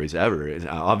funniest stories ever.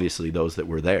 Obviously, those that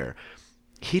were there.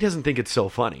 He doesn't think it's so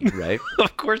funny, right?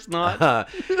 Of course not.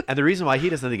 And the reason why he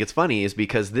doesn't think it's funny is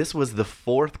because this was the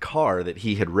 4th car that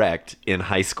he had wrecked in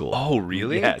high school. Oh,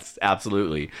 really? Yes,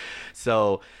 absolutely.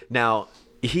 So now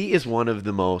he is one of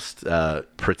the most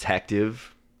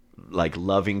protective, like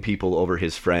loving people over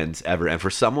his friends ever. And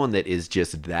for someone that is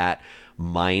just that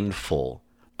mindful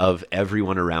of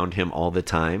everyone around him all the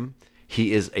time,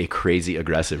 he is a crazy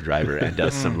aggressive driver and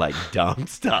does some like dumb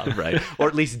stuff, right? Or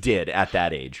at least did at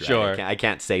that age, right? Sure. I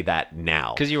can't say that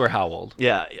now. Because you were how old?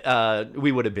 Yeah,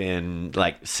 we would have been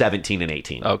like 17 and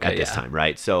 18 at this time,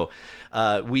 right? So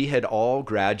we had all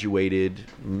graduated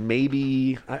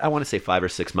maybe, I want to say 5 or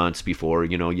 6 months before,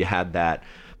 you know, you had that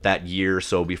year or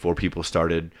so before people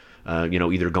started,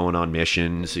 either going on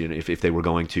missions, you know, if they were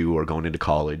going to, or going into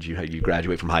college. You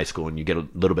graduate from high school and you get a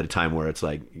little bit of time where it's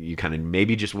like you kind of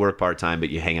maybe just work part-time, but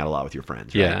you hang out a lot with your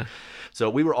friends, right? Yeah. So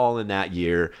we were all in that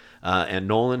year, and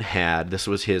Nolan this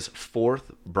was his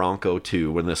 4th Bronco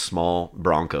 2, one of the small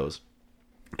Broncos.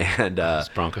 And Those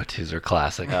Bronco 2s are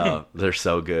classic. they're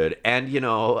so good. And,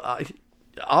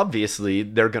 obviously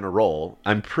they're going to roll.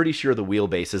 I'm pretty sure the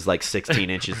wheelbase is like 16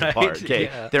 inches Right? apart. Okay.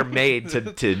 Yeah. They're made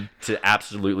to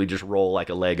absolutely just roll like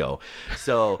a Lego.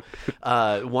 So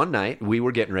one night we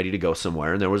were getting ready to go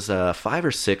somewhere, and there was 5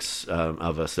 or 6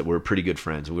 of us that were pretty good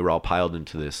friends. We were all piled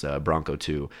into this Bronco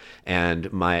 2.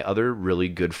 And my other really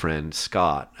good friend,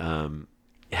 Scott,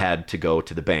 had to go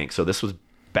to the bank. So this was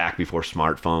back before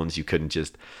smartphones. You couldn't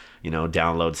just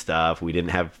download stuff. We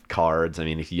didn't have cards. I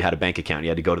mean, if you had a bank account, you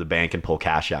had to go to the bank and pull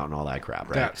cash out and all that crap,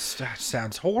 right? That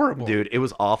sounds horrible. Dude, it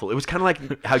was awful. It was kind of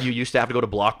like how you used to have to go to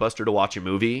Blockbuster to watch a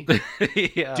movie.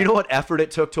 Yeah. Do you know what effort it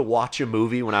took to watch a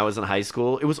movie when I was in high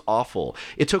school? It was awful.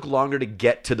 It took longer to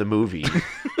get to the movie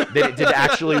than it did to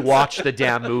actually watch the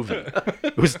damn movie.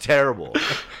 It was terrible,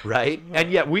 right?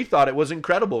 And yet we thought it was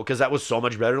incredible because that was so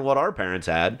much better than what our parents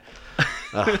had.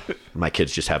 My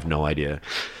kids just have no idea.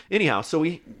 Anyhow, so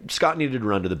Scott needed to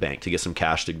run to the bank to get some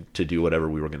cash to do whatever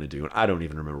we were going to do. And I don't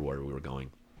even remember where we were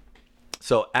going.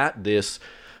 So at this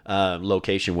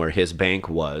location where his bank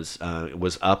was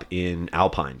up in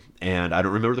Alpine. And I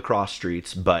don't remember the cross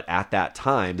streets, but at that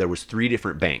time, there was 3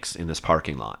 different banks in this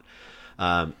parking lot.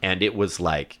 And it was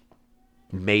like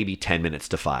maybe 10 minutes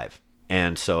to 5.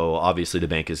 And so obviously the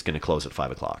bank is going to close at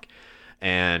 5 o'clock.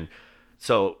 And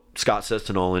so Scott says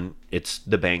to Nolan, it's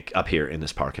the bank up here in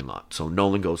this parking lot. So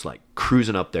Nolan goes like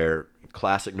cruising up there,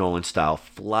 classic Nolan style,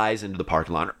 flies into the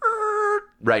parking lot,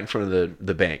 right in front of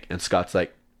the bank. And Scott's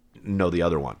like, no, the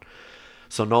other one.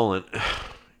 So Nolan,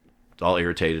 all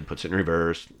irritated, puts it in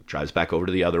reverse, drives back over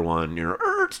to the other one,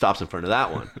 stops in front of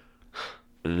that one.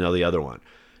 And no, the other one.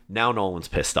 Now Nolan's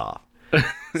pissed off.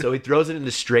 So he throws it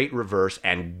into straight reverse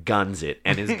and guns it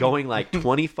and is going like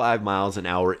 25 miles an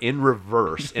hour in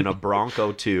reverse in a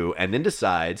Bronco 2, and then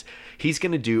decides he's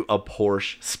going to do a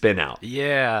Porsche spin out.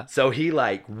 Yeah. So he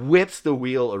like whips the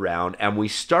wheel around and we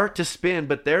start to spin,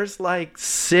 but there's like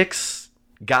 6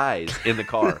 guys in the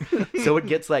car. So it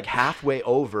gets like halfway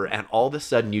over and all of a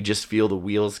sudden you just feel the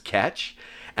wheels catch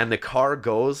and the car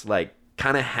goes like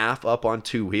kind of half up on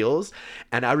 2 wheels.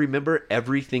 And I remember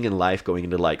everything in life going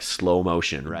into like slow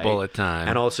motion, right? Bullet time.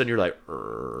 And all of a sudden you're like,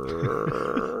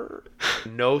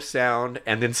 no sound.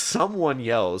 And then someone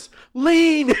yells,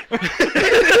 lean.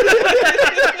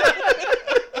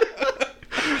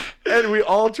 And we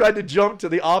all tried to jump to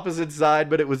the opposite side,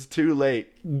 but it was too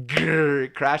late. Grr,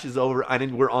 it crashes over, and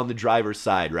then we're on the driver's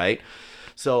side, right?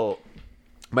 So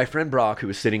my friend Brock, who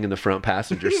was sitting in the front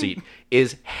passenger seat,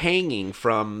 is hanging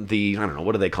from the, I don't know,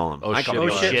 what do they call him? I call him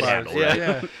a shit handle, right?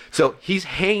 Yeah. So he's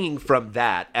hanging from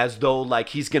that as though like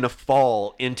he's going to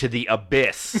fall into the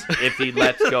abyss if he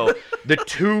lets go. The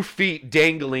 2 feet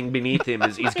dangling beneath him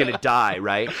is he's going to die,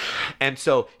 right? And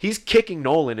so he's kicking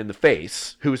Nolan in the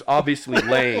face, who's obviously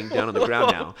laying down on the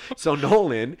ground now. So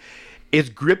Nolan is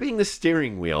gripping the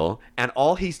steering wheel, and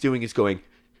all he's doing is going,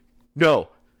 no,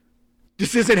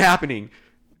 this isn't happening.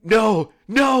 No,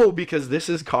 because this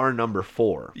is car number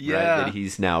 4, right, that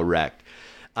he's now wrecked.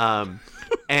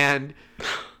 And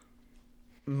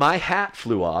my hat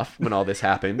flew off when all this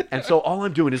happened, and so all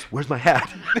I'm doing is, where's my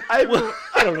hat? I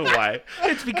don't know why.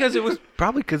 It's because it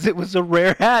was a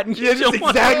rare hat. And Yeah, that's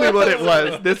exactly what it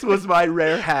was. This was my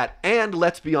rare hat. And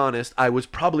let's be honest, I was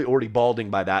probably already balding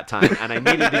by that time, and I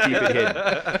needed to keep it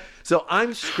hidden. So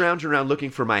I'm scrounging around looking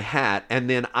for my hat, and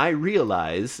then I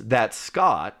realize that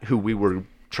Scott, who we were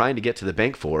trying to get to the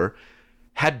bank for,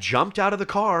 had jumped out of the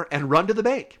car and run to the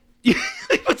bank.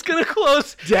 It's gonna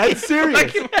close. Dead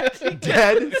serious.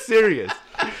 Dead serious.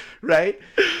 Right?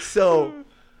 So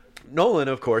Nolan,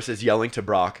 of course, is yelling to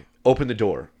Brock, open the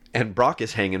door. And Brock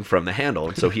is hanging from the handle,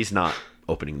 and so he's not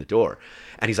opening the door.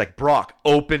 And he's like, Brock,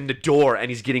 open the door.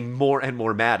 And he's getting more and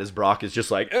more mad as Brock is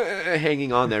just like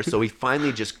hanging on there. So he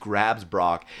finally just grabs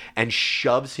Brock and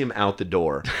shoves him out the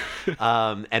door.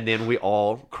 And then we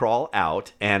all crawl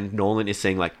out, and Nolan is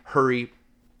saying like, hurry,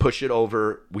 push it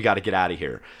over. We got to get out of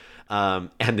here. And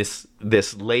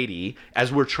this lady,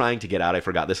 as we're trying to get out, I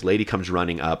forgot, this lady comes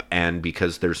running up, and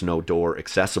because there's no door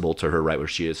accessible to her right where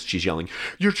she is, she's yelling,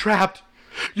 you're trapped.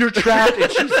 You're trapped. And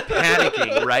she's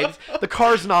panicking, right? The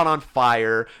car's not on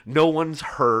fire. No one's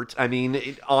hurt. I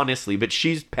mean, honestly, but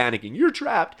she's panicking. You're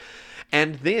trapped.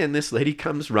 And then this lady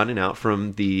comes running out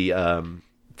from the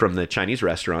Chinese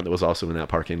restaurant that was also in that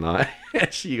parking lot.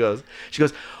 And she goes,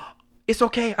 it's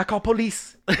okay, I call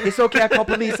police. It's okay, I call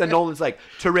police. And Nolan's like,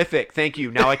 terrific, thank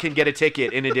you. Now I can get a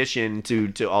ticket in addition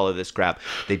to all of this crap.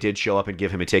 They did show up and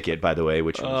give him a ticket, by the way,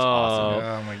 which was awesome.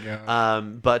 Oh my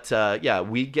god. Yeah,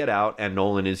 we get out, and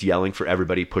Nolan is yelling for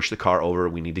everybody, push the car over.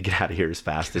 We need to get out of here as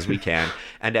fast as we can.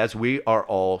 And as we are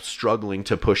all struggling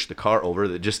to push the car over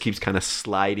that just keeps kind of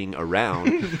sliding around,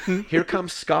 here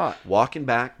comes Scott walking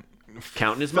back,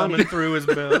 counting his money. Thumbing through his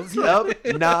bills.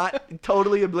 Yep, not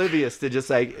totally oblivious to just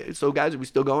like, so guys, are we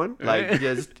still going? Like,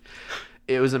 just,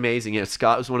 it was amazing. Yeah,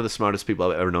 Scott was one of the smartest people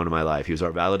I've ever known in my life. He was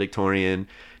our valedictorian.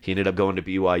 He ended up going to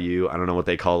BYU. I don't know what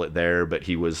they call it there, but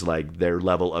he was like their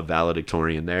level of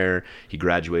valedictorian there. He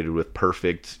graduated with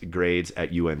perfect grades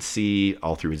at UNC,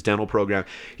 all through his dental program.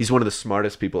 He's one of the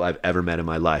smartest people I've ever met in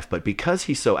my life. But because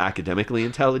he's so academically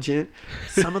intelligent,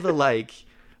 some of the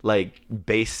like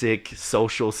basic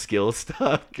social skill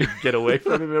stuff could get away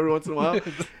from him every once in a while.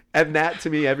 And that, to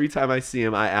me, every time I see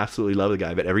him, I absolutely love the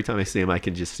guy. But every time I see him, I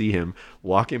can just see him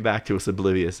walking back to us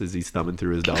oblivious as he's thumbing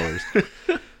through his dollars.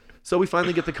 So we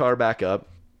finally get the car back up.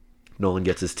 Nolan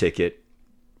gets his ticket.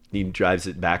 He drives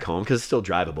it back home because it's still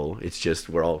drivable. It's just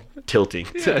we're all tilting.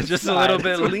 Yeah, just a little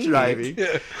bit lenient. Driving.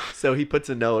 Yeah. So he puts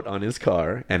a note on his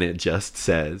car, and it just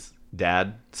says,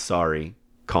 Dad, sorry.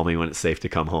 Call me when it's safe to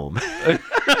come home.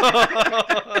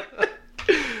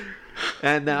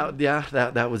 And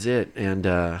that was it.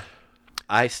 And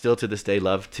I still to this day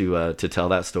love to tell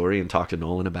that story and talk to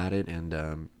Nolan about it,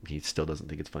 and he still doesn't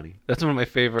think it's funny. That's one of my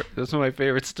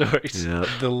favorite stories. Yeah.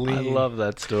 The lead. I love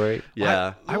that story.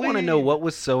 Yeah. I want to know what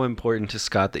was so important to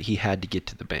Scott that he had to get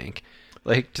to the bank.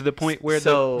 Like, to the point where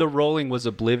the rolling was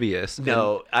oblivious.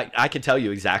 No, I can tell you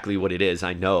exactly what it is.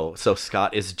 I know. So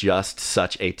Scott is just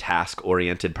such a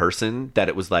task-oriented person that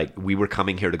it was like, we were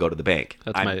coming here to go to the bank.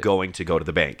 I'm going to go to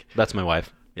the bank. That's my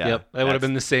wife. Yeah, yep, that would have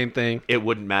been the same thing. It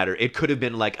wouldn't matter. It could have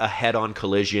been like a head-on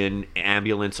collision,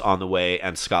 ambulance on the way,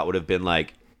 and Scott would have been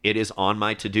like, it is on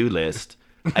my to-do list.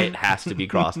 it has to be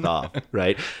crossed off,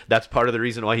 right? That's part of the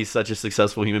reason why he's such a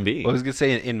successful human being. I was gonna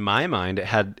say, in my mind,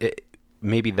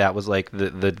 maybe that was like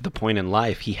the point in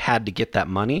life. He had to get that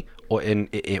money, what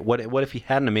if he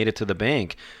hadn't have made it to the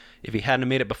bank? If he hadn't have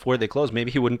made it before they closed,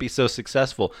 maybe he wouldn't be so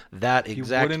successful. That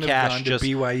exact wouldn't have cash gone to just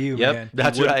BYU, Yep, man.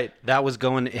 That's right. That was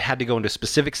going. It had to go into a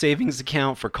specific savings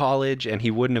account for college, and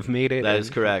he wouldn't have made it. That is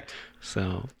correct.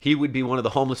 So He would be one of the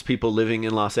homeless people living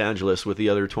in Los Angeles with the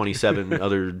other 27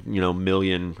 other,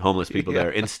 million homeless people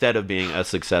there, instead of being a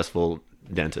successful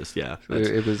dentist. Yeah.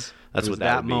 it was what that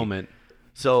that would be. moment.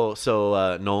 So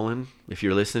Nolan, if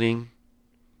you're listening,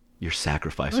 your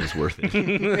sacrifice was worth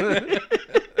it.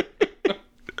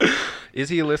 Is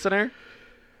he a listener?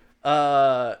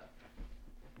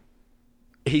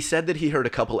 He said that he heard a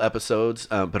couple episodes,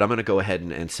 but I'm going to go ahead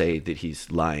and say that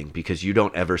he's lying, because you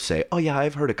don't ever say, "Oh yeah,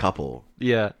 I've heard a couple."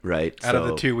 Yeah. Right? Out of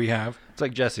the two we have. It's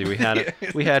like Jesse. We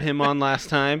had him on last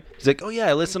time. He's like, "Oh yeah,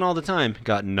 I listen all the time."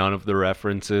 Got none of the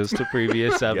references to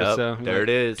previous episode. there it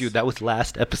is. Dude, that was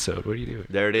last episode. What are you doing?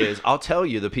 There it is. I'll tell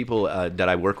you, the people that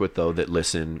I work with, though, that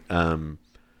listen,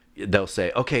 they'll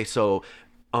say, "Okay, so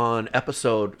on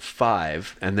episode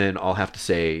 5," and then I'll have to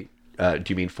say, "Do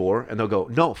you mean 4?" And they'll go,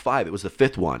 "No, 5. It was the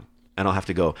 5th one." And I'll have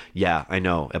to go, "Yeah, I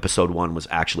know. Episode 1 was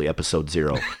actually episode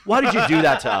 0. Why did you do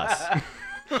that to us?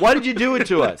 Why did you do it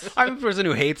to us?" I'm a person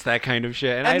who hates that kind of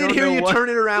shit, and I And then don't here know you what... turn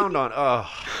it around on.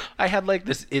 Oh, I had like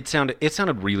this. It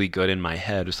sounded really good in my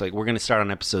head. It's like, we're gonna start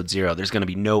on episode 0. There's gonna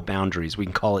be no boundaries. We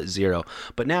can call it 0.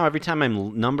 But now every time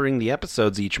I'm numbering the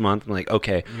episodes each month, I'm like,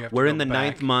 okay, You have to we're go in the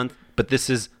back. 9th month, but this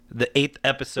is the 8th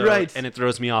episode, Right. and it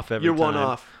throws me off every You're time. one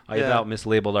off. I Yeah. about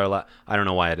mislabeled our. I don't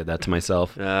know why I did that to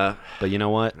myself. But you know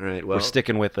what? All right, we're well,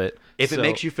 sticking with it. if it So-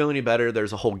 makes you feel any better,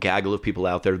 there's a whole gaggle of people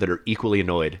out there that are equally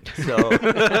annoyed. So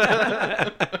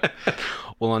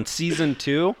Well, on season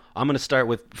 2, I'm going to start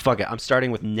with, I'm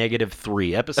starting with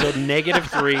 -3. Episode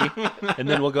 -3, and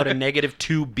then we'll go to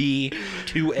 -2B,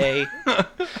 2A.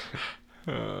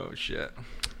 Oh shit.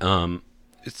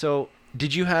 So,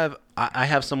 did you have, I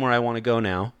have somewhere I want to go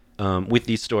now with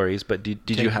these stories, but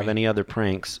did you have any other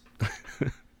pranks?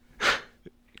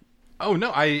 Oh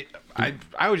no, I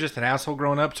was just an asshole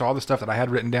growing up, so all the stuff that I had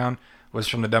written down was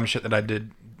from the dumb shit that I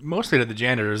did, mostly to the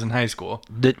janitors in high school.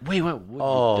 Wait, what?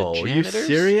 oh, the you janitors?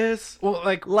 serious? Well,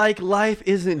 like Life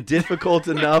isn't difficult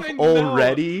enough I know.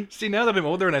 already. See, now that I'm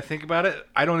older and I think about it,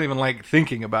 I don't even like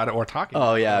thinking about it or talking. Oh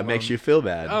about yeah, it it makes you feel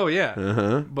bad. Oh yeah.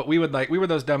 Uh-huh. But we were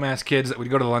those dumbass kids that would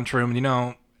go to the lunchroom,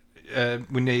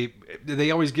 when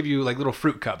they always give you like little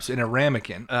fruit cups in a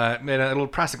ramekin, and a little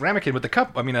plastic ramekin with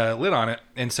a lid on it,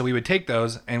 and so we would take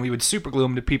those and we would super glue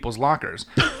them to people's lockers.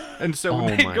 And so when Oh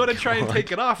they'd my go to try and God.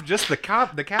 take it off, just the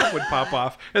cap would pop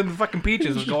off, and the fucking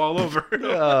peaches would go all over.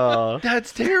 Oh,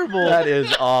 That's terrible. that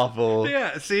is awful.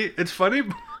 Yeah, see, it's funny.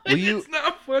 But it's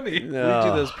not funny. We do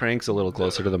those pranks a little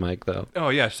closer to the mic, though. Oh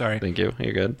yeah, sorry. Thank you.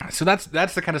 You're good. So that's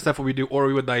the kind of stuff we do, or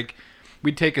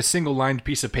we'd take a single lined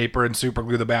piece of paper and super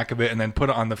glue the back of it and then put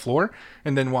it on the floor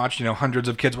and then watch, hundreds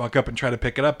of kids walk up and try to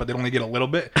pick it up, but they'd only get a little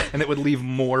bit, and it would leave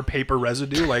more paper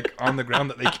residue like on the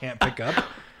ground that they can't pick up.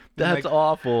 That's like,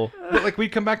 awful. But like we'd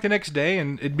come back the next day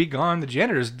and it'd be gone. The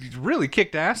janitors really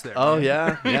kicked ass there. Oh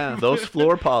man. yeah. Those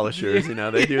floor polishers,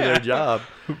 they do their job.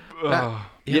 Oh.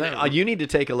 You need to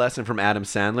take a lesson from Adam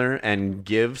Sandler and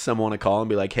give someone a call and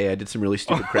be like, "Hey, I did some really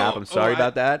stupid crap. I'm sorry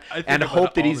about that," I think and about hope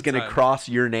it that all he's the going to time. cross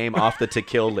your name off the to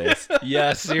kill list.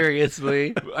 Yeah,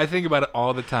 seriously. I think about it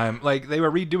all the time. Like they were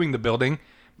redoing the building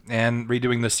and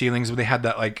redoing the ceilings, but they had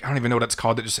that I don't even know what it's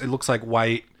called. It looks like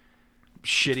white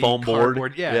shitty Foam board.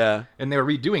 cardboard. Yeah. Yeah. And they were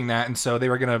redoing that, and so they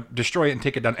were gonna destroy it and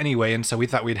take it down anyway. And so we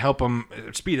thought we'd help them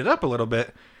speed it up a little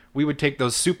bit. We would take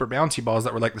those super bouncy balls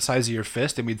that were like the size of your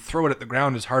fist, and we'd throw it at the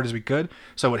ground as hard as we could,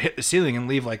 so it would hit the ceiling and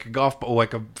leave like a golf ball,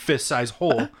 like a fist-sized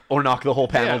hole. Or knock the whole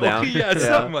panel down. Yeah,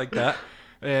 something like that.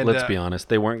 And Let's be honest.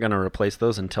 They weren't going to replace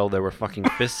those until there were fucking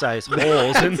fist-sized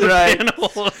holes in the right.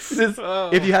 panels.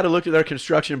 If you had to look at their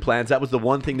construction plans, that was the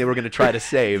one thing they were going to try to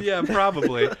save. Yeah,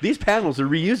 probably. These panels are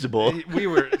reusable. We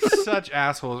were such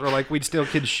assholes. Or like we'd steal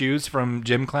kids' shoes from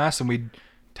gym class and we'd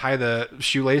tie the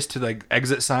shoelace to like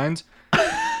exit signs.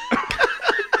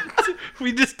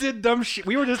 We just did dumb shit.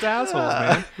 We were just assholes,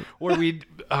 man. Or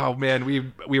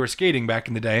we were skating back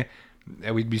in the day.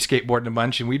 And we'd be skateboarding a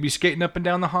bunch and we'd be skating up and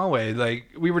down the hallway. Like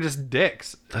we were just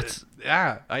dicks. That's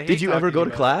yeah. I hate Did you ever talking go to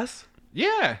about it. class?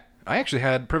 Yeah. I actually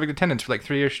had perfect attendance for like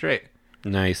 3 years straight.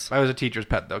 nice. I was a teacher's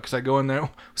pet though, because I go in there,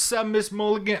 what's up, Miss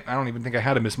Mulligan? I don't even think I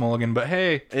had a Miss Mulligan, but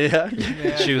hey. Yeah.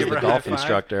 Yeah, She was give the her a high golf five.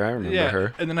 instructor. I remember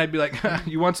her. And then I'd be like,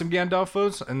 you want some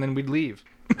Gandolfos? And then we'd leave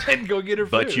and go get her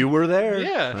food. But you were there.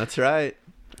 Yeah. That's right.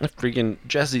 Freaking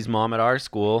Jesse's mom at our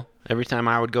school, every time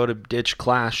I would go to ditch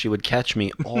class, she would catch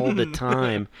me all the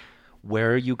time.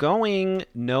 Where are you going?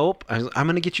 Nope. I'm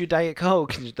going to get you a Diet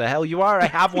Coke. The hell you are? I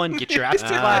have one. Get your ass to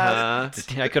class.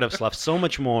 I could have slept so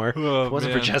much more if it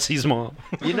wasn't for Jesse's mom.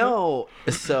 You know,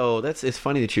 so it's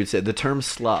funny that you said the term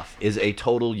slough is a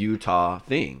total Utah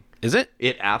thing. Is it?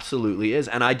 It absolutely is,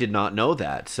 and I did not know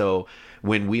that. So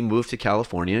when we moved to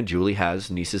California, Julie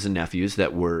has nieces and nephews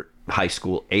that were high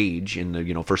school age in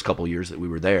the first couple of years that we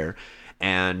were there,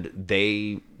 and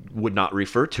they would not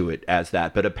refer to it as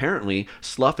that. But apparently,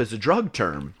 slough is a drug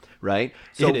term, right?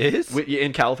 So it is?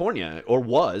 In California, or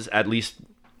was at least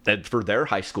for their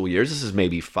high school years. This is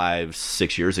maybe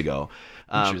 5-6 years ago.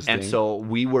 And so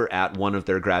we were at one of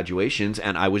their graduations,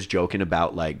 and I was joking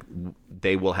about like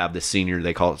they will have the senior,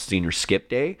 they call it senior skip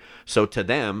day. So to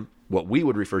them, what we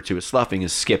would refer to as sloughing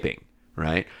is skipping,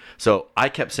 right? So I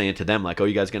kept saying to them like, "Oh,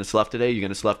 you guys going to slough today? You going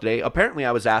to slough today?" Apparently,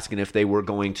 I was asking if they were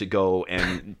going to go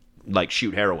and like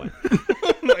shoot heroin.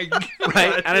 Right?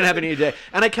 I didn't have any idea.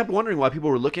 And I kept wondering why people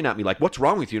were looking at me like, "What's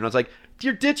wrong with you?" And I was like,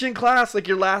 "You're ditching class like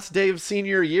your last day of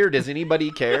senior year. Does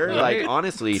anybody care?" Like,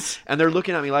 honestly. And they're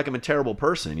looking at me like I'm a terrible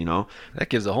person, That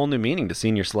gives a whole new meaning to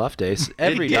senior slough days.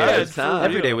 Every does, day. huh?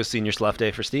 Every day was senior slough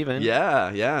day for Steven.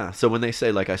 Yeah. So when they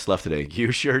say like I sloughed today,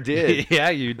 you sure did. Yeah,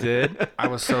 you did. I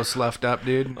was so sloughed up,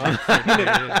 dude. I'm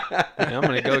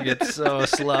going to go get so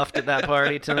sloughed at that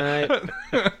party tonight.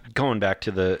 Going back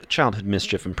to the childhood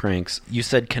mischief and pranks, you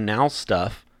said canal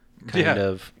stuff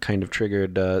kind of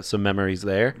triggered some memories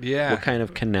there. Yeah. What kind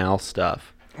of canal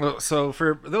stuff? Well, so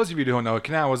for those of you who don't know, a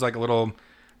canal was like a little,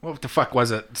 what the fuck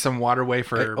was it? Some waterway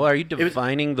for... Well, are you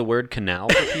defining the word canal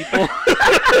for people?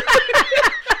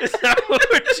 Is that what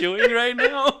we're doing right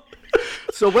now?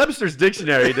 So Webster's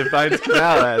dictionary defines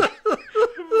canal as...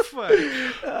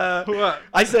 What?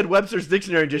 I said Webster's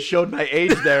dictionary and just showed my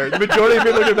age there. The majority of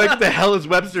people are like, "What the hell is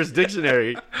Webster's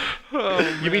dictionary?"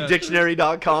 You mean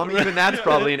dictionary.com? Even that's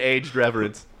probably an aged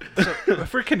reference. So,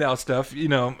 for canal stuff,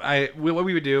 what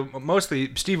we would do,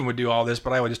 mostly Steven would do all this,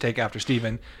 but I would just take after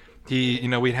Steven.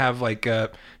 We'd have like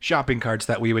shopping carts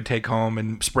that we would take home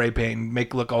and spray paint and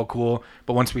make look all cool.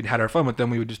 But once we'd had our fun with them,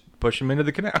 we would just push them into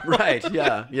the canal. Right,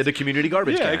 yeah. Yeah, the community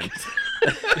garbage can.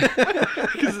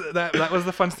 Because that was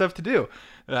the fun stuff to do.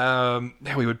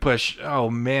 We would push,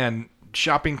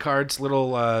 shopping carts,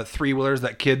 little three-wheelers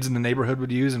that kids in the neighborhood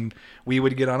would use, and we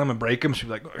would get on them and break them. She'd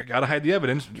be like, "I gotta hide the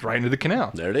evidence," right into the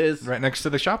canal. There it is. Right next to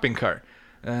the shopping cart.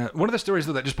 One of the stories,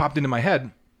 though, that just popped into my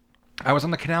head, I was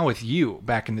on the canal with you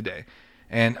back in the day.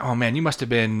 And, oh, man, you must have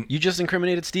been... You just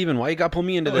incriminated Steven. Why you got to pull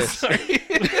me into this? Sorry.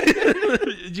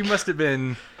 You must have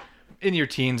been in your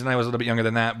teens, and I was a little bit younger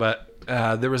than that, but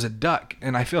there was a duck,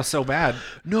 and I feel so bad.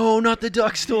 No, not the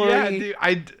duck story. Yeah,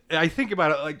 dude, I think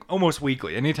about it like almost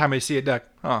weekly. Anytime I see a duck,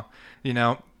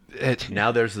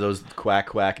 now there's those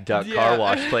quack duck car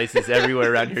wash places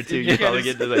everywhere around here too. You probably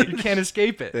get to you can't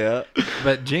escape it. Yeah.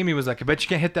 But Jamie was like, "I bet you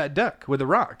can't hit that duck with a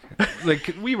rock."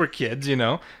 Like, we were kids, and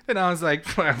I was like,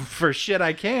 "For shit,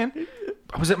 I can."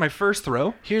 I was at my first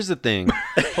throw. Here's the thing.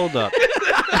 Hold up.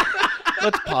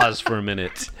 Let's pause for a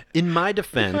minute. In my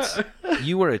defense,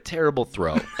 you were a terrible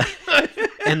throw,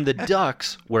 and the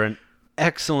ducks were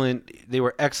excellent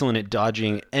at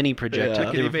dodging any projectile.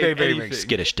 Yeah. They were very, very Anything.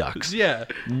 skittish ducks. Yeah.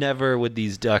 Never would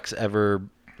these ducks ever...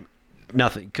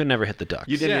 Nothing. Could never hit the ducks.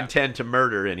 You didn't intend to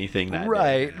murder anything that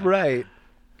day. Right.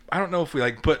 I don't know if we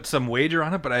put some wager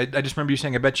on it, but I just remember you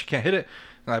saying, "I bet you can't hit it."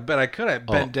 And I bet I could. I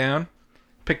bent down,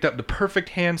 picked up the perfect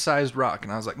hand-sized rock,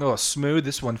 and I was like, "Oh, smooth.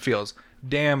 This one feels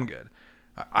damn good."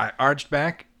 I arched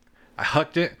back. I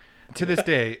hucked it. To this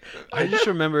day, I just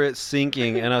remember it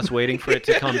sinking and us waiting for it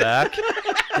to come back,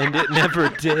 and it never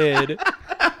did.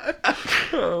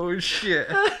 oh shit!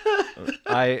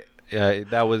 That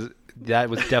was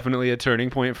definitely a turning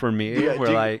point for me. Yeah,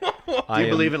 where do you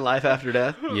believe in life after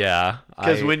death? Yeah,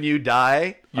 Because when you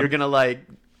die, you're gonna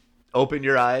open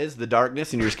your eyes, the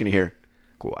darkness, and you're just gonna hear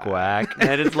quack,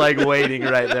 and it's waiting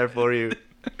right there for you.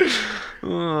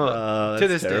 To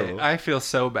this day, I feel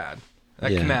so bad.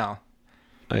 That canal.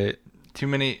 Too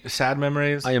many sad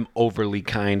memories. I am overly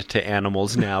kind to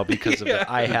animals now because of it.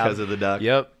 Because of the duck.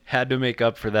 Yep, had to make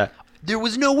up for that. There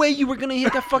was no way you were going to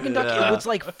hit that fucking duck. Yeah. It was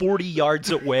like 40 yards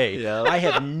away. Yeah. I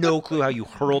have no clue how you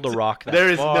hurled a rock that There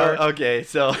is far. okay,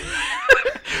 so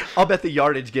I'll bet the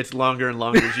yardage gets longer and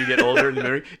longer as you get older in the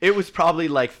memory. It was probably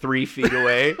 3 feet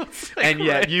away, and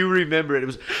yet you remember it. It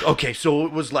was, okay, so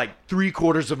it was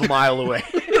 3/4 of a mile away.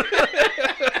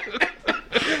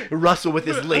 Russell with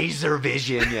his laser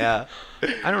vision, yeah.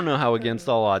 I don't know how against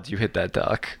all odds you hit that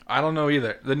duck. I don't know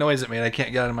either. The noise it made, I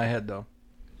can't get out of my head though.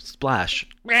 Splash.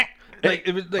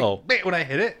 It was when I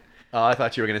hit it, Oh, I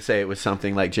thought you were going to say it was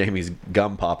something like Jamie's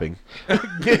gum popping.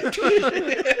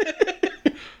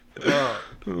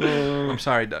 I'm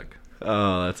sorry, Doug.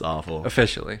 Oh, that's awful.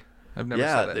 Officially. I've never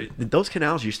said it. Those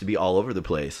canals used to be all over the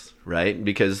place, right?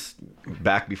 Because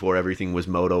back before everything was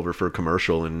mowed over for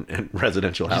commercial and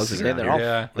residential housing. Yeah, around they're here. all,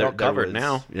 Yeah. they're all There covered was-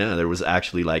 now. Yeah, there was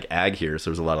actually like ag here, so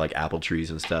there was a lot of like apple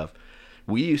trees and stuff.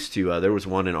 We used to, there was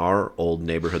one in our old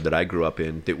neighborhood that I grew up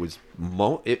in that was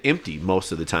empty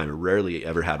most of the time. It rarely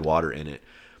ever had water in it.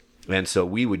 And so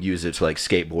we would use it to like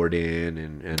skateboard in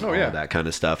and all yeah. that kind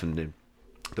of stuff. And then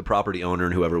the property owner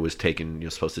and whoever was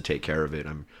supposed to take care of it.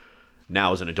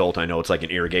 Now as an adult, I know it's like an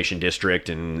irrigation district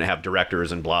and have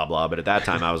directors and blah, blah. But at that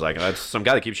time I was like, that's some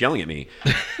guy that keeps yelling at me.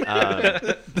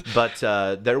 But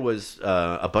there was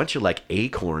a bunch of like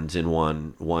acorns in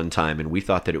one time. And we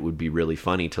thought that it would be really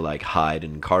funny to like hide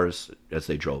in cars as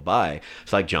they drove by.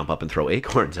 So like jump up and throw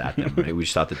acorns at them. Right? We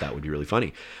just thought that would be really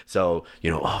funny. So,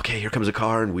 okay, here comes a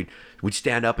car. And we'd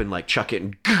stand up and like chuck it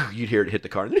and you'd hear it hit the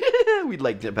car. We'd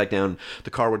like dip back down. The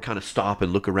car would kind of stop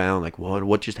and look around like,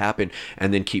 what just happened?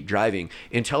 And then keep driving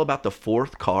until about the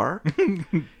fourth car.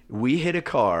 We hit a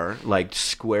car like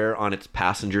square on its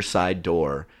passenger side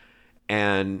door.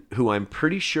 And who I'm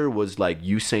pretty sure was like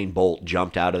Usain Bolt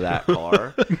jumped out of that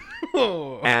car.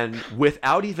 And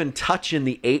without even touching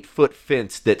the 8-foot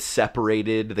fence that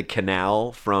separated the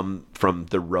canal from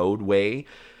the roadway,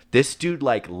 this dude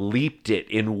like leaped it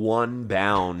in one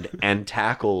bound and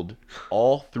tackled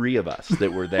all three of us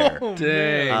that were there.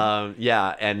 Dang.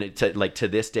 Yeah, and to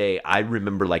this day, I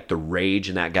remember like the rage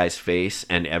in that guy's face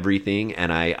and everything,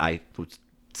 and I was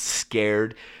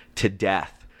scared to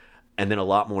death. And then a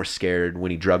lot more scared when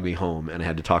he drugged me home and I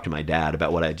had to talk to my dad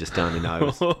about what I had just done. And I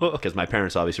was, because my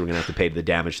parents obviously were going to have to pay the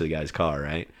damage to the guy's car,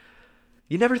 right?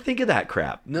 You never think of that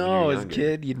crap. when No, you're as a younger.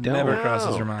 kid, you don't. Never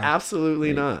crosses your mind.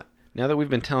 Absolutely not. Now that we've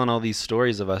been telling all these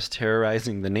stories of us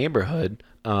terrorizing the neighborhood,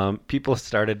 people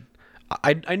started.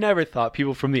 I never thought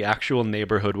people from the actual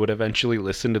neighborhood would eventually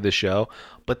listen to the show,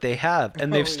 but they have,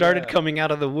 and they've started coming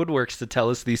out of the woodworks to tell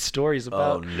us these stories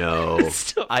about. Oh, no.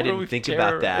 stuff I where didn't we've think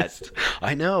about that. terrorized.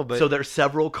 I know, but So there's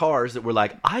several cars that were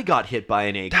like, I got hit by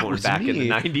an acorn was back in the me.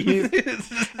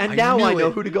 90s. And I now knew I know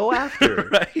it. who to go after.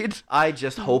 right. I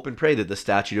just hope and pray that the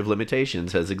statute of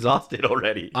limitations has exhausted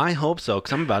already. I hope so,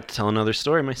 because I'm about to tell another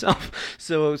story myself.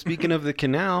 So speaking of the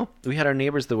canal, we had our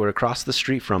neighbors that were across the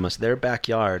street from us. Their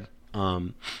backyard,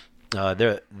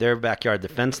 their backyard, the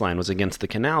fence line was against the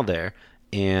canal there,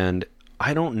 and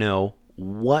I don't know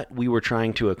what we were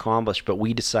trying to accomplish, but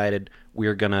we decided we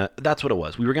were gonna. That's what it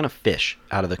was. We were gonna fish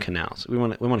out of the canals. We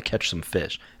want to catch some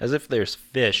fish, as if there's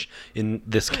fish in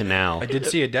this canal. I did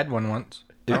see a dead one once.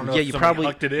 I don't know Yeah, if you somebody probably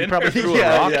hucked it in. you probably threw a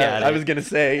rock at it. I was going to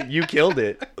say, you killed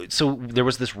it. So there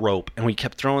was this rope, and we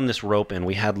kept throwing this rope in.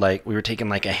 We were taking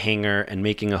like a hanger and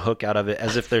making a hook out of it,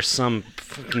 as if there's some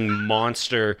fucking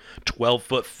monster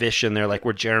 12-foot fish in there, like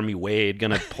we're Jeremy Wade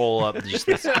gonna pull up just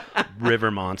this river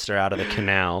monster out of the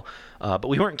canal. But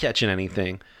we weren't catching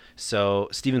anything. So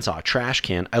Steven saw a trash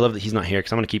can. I love that he's not here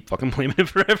because I'm gonna keep fucking blaming him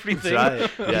for everything.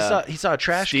 That's right. Yeah. He saw a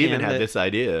trash Steven can. had that- this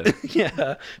idea.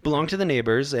 yeah, belonged to the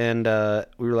neighbors, and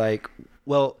we were like,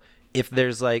 well, if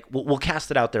there's like, we'll cast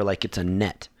it out there like it's a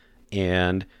net,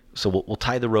 and so we'll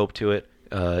tie the rope to it,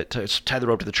 tie the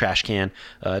rope to the trash can,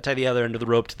 tie the other end of the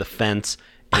rope to the fence,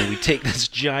 and we take this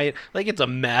giant, like it's a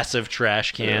massive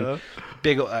trash can, Yeah.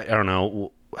 big, I don't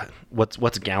know. What's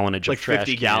a gallonage Like of trash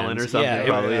 50 gallon cans? or something, Yeah,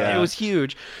 probably, yeah. it was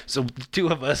huge. So the two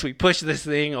of us, we pushed this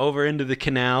thing over into the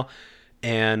canal,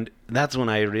 and that's when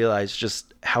I realized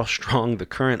just how strong the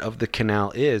current of the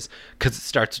canal is, because it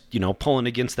starts, pulling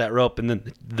against that rope, and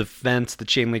then the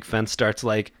chain link fence starts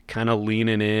like kind of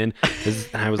leaning in. And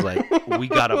I was like, we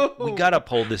gotta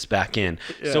pull this back in.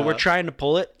 So we're trying to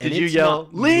pull it. And Did you it's yell,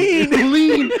 not- lean?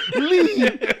 lean.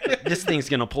 This thing's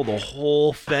gonna pull the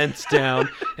whole fence down,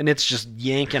 and it's just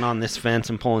yanking on this fence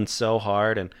and pulling so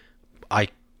hard, and I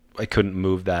couldn't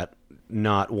move that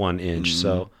not 1 inch.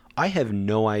 So I have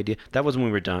no idea. That was when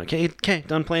we were done. Okay,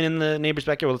 done playing in the neighbor's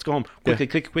backyard. Let's go home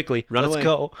quickly. Run Let's away.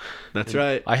 go. That's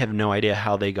right. I have no idea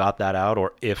how they got that out,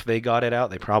 or if they got it out.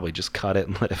 They probably just cut it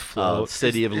and let it float.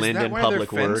 City of Is that Linden why their Public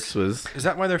fence- Works was... Is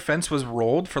that why their fence was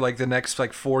rolled for like the next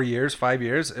 4 years, 5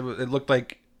 years? It looked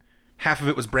like half of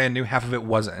it was brand new, half of it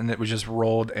wasn't, and it was just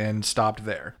rolled and stopped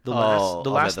there. The I'll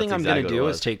last bet thing that's I'm going exactly to what do it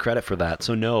is was. take credit for that.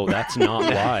 So no, that's not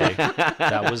why.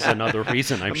 That was another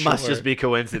reason, I'm It sure. must just be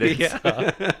coincidence.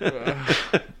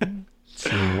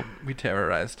 So, We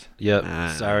terrorized. yep.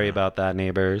 Ah. Sorry about that,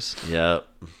 neighbors. Yep.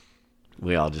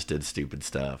 We all just did stupid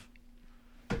stuff.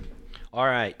 All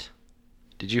right.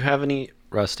 Did you have any,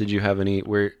 Russ? Did you have any?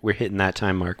 We're hitting that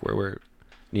time mark where we're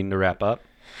needing to wrap up.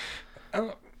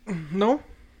 No.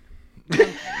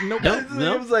 Nope.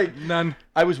 No. It was like, None.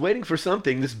 I was waiting for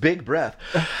something, this big breath.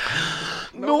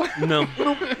 No.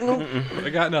 I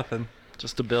got nothing.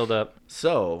 Just to build up.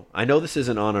 So, I know this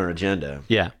isn't on our agenda,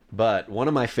 Yeah. but one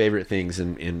of my favorite things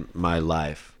in my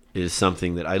life is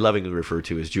something that I lovingly refer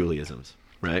to as Judaisms,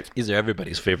 right? These are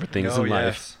everybody's favorite things Oh, in life.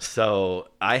 yes. So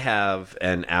I have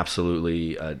an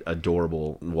absolutely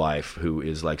adorable wife who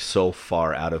is like so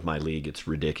far out of my league, it's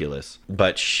ridiculous.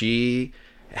 But she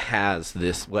has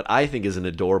this, what I think is an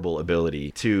adorable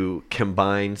ability to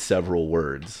combine several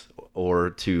words or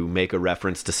to make a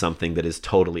reference to something that is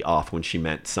totally off when she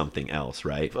meant something else,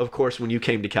 right? Of course, when you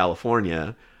came to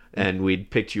California and we'd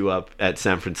picked you up at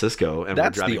San Francisco and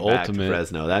That's we're the driving back to ultimate.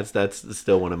 Fresno, that's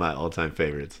still one of my all-time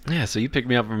favorites. Yeah, so you picked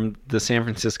me up from the San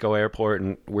Francisco airport,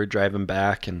 and we're driving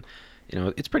back, and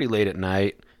it's pretty late at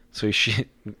night. So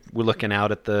we're looking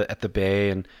out at the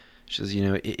bay, and she says,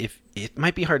 if it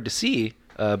might be hard to see,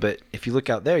 but if you look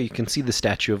out there, you can see the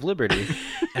Statue of Liberty.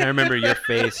 And I remember your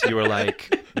face. You were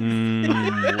like,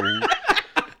 And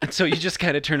so you just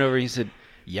kind of turned over and you said,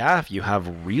 yeah, if you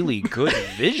have really good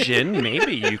vision,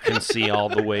 maybe you can see all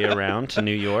the way around to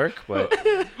New York. But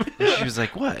and she was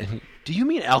like, what? Do you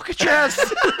mean Alcatraz?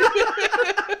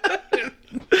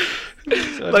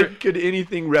 Like, could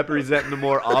anything represent the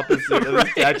more opposite of the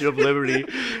Statue of Liberty?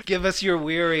 Give us your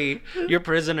weary, your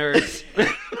prisoners.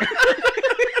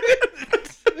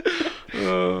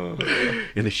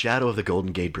 In the shadow of the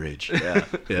Golden Gate Bridge. Yeah,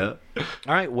 yeah.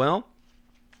 All right, well,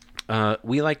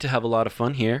 we like to have a lot of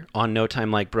fun here on No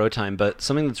Time Like Bro Time, but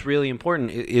something that's really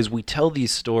important is we tell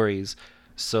these stories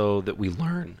so that we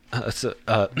learn. You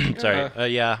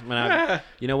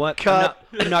know what? Cut.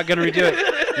 I'm not going to redo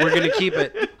it. We're going to keep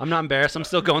it. I'm not embarrassed. I'm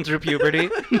still going through puberty.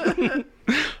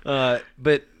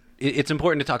 But it's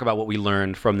important to talk about what we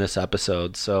learned from this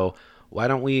episode. So why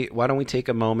don't we take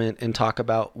a moment and talk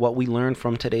about what we learned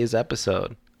from today's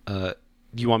episode? Do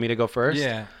you want me to go first?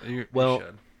 Yeah. You Well,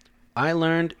 should. I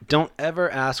learned don't ever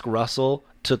ask Russell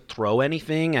to throw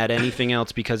anything at anything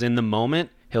else because in the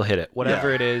moment he'll hit it.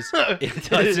 Whatever it is, it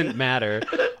doesn't matter.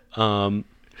 And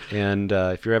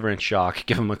if you're ever in shock,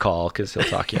 give him a call because he'll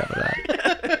talk you out of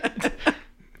that.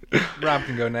 Rob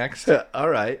can go next. All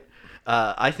right.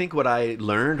 I think what I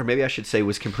learned, or maybe I should say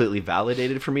was completely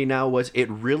validated for me now, was it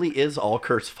really is all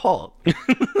Kurt's fault,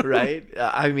 right?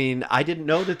 I mean, I didn't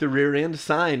know that the rear end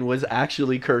sign was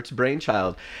actually Kurt's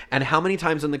brainchild. And how many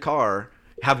times in the car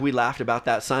have we laughed about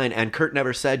that sign and Kurt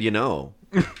never said, that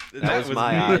was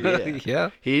my idea.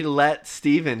 Yeah. He let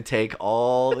Steven take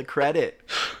all the credit.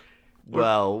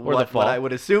 Well, or the what fault. I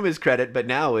would assume is credit, but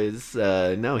now is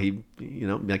no. He,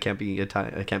 I can't be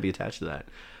attached to that.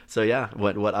 So yeah,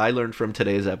 what I learned from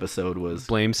today's episode was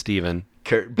Blame Steven.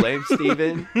 Kurt, blame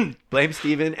Steven, blame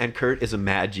Steven, and Kurt is a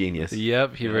mad genius.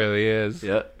 Yep, he really is.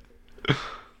 Yep.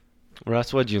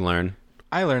 Russ, what'd you learn?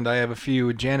 I learned I have a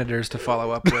few janitors to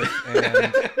follow up with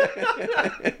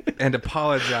and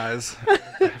apologize.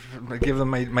 Give them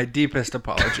my deepest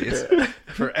apologies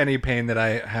for any pain that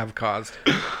I have caused.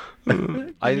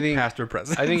 I think Past or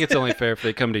present. I think it's only fair if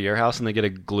they come to your house and they get to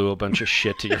glue a bunch of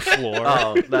shit to your floor.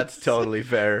 Oh, that's totally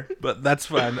fair. But that's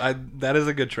fine. That is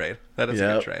a good trade. That is a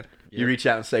Yep. good trade. You reach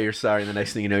out and say you're sorry, and the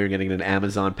next thing you know, you're getting an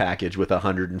Amazon package with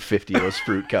 150 of those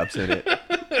fruit cups in it,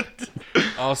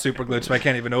 All super glued, so I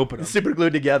can't even open them. super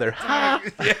glued together.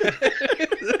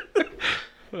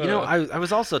 I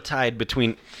was also tied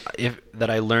between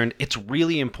I learned it's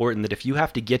really important that if you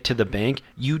have to get to the bank,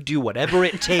 you do whatever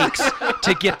it takes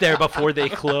to get there before they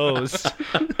close.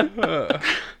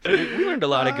 We learned a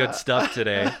lot of good stuff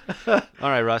today. All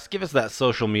right, Russ, give us that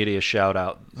social media shout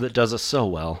out that does us so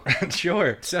well.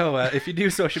 Sure. So if you do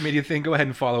social media thing, go ahead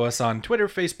and follow us on Twitter,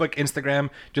 Facebook, Instagram,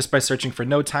 just by searching for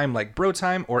No Time Like Bro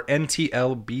Time or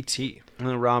NTLBT.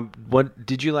 Rob, what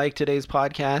did you like today's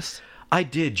podcast? I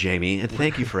did, Jamie, and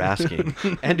thank you for asking.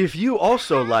 And if you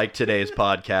also like today's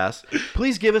podcast,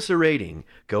 please give us a rating.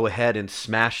 Go ahead and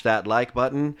smash that like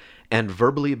button and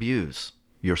verbally abuse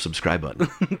your subscribe button.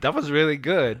 That was really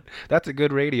good. That's a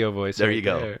good radio voice. There right you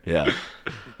go. there. Yeah.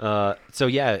 So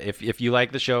yeah, if you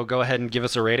like the show, go ahead and give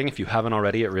us a rating. If you haven't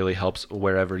already, it really helps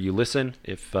wherever you listen.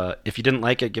 If you didn't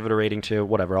like it, give it a rating too.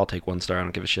 Whatever, I'll take 1 star. I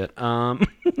don't give a shit. 1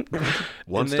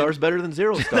 star's better than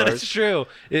 0 That's stars. true.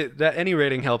 Any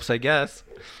rating helps, I guess.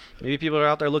 Maybe people are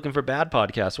out there looking for bad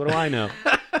podcasts. What do I know?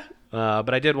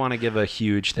 But I did want to give a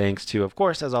huge thanks to, of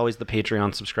course, as always, the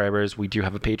Patreon subscribers. We do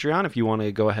have a Patreon. If you want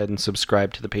to go ahead and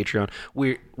subscribe to the Patreon,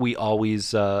 we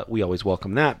always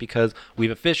welcome that because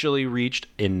we've officially reached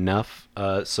enough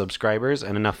subscribers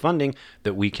and enough funding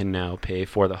that we can now pay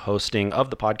for the hosting of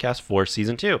the podcast for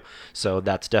season 2. So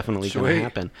that's definitely going to Sweet.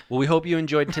 happen. Well, we hope you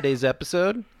enjoyed today's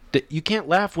episode. You can't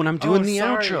laugh when I'm doing the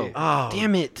sorry. outro. Oh,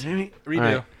 Damn it.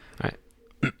 Redo. All right.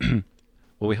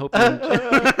 Well, we hope you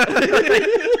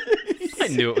I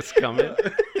knew it was coming.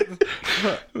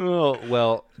 Oh,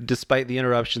 well, despite the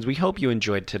interruptions, we hope you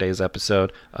enjoyed today's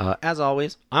episode. As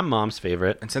always, I'm Mom's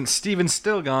favorite. And since Steven's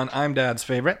still gone, I'm Dad's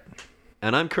favorite.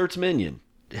 And I'm Kurt's minion.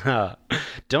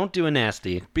 Don't do a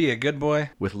nasty. Be a good boy.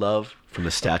 With love from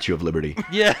the Statue of Liberty.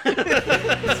 Yeah.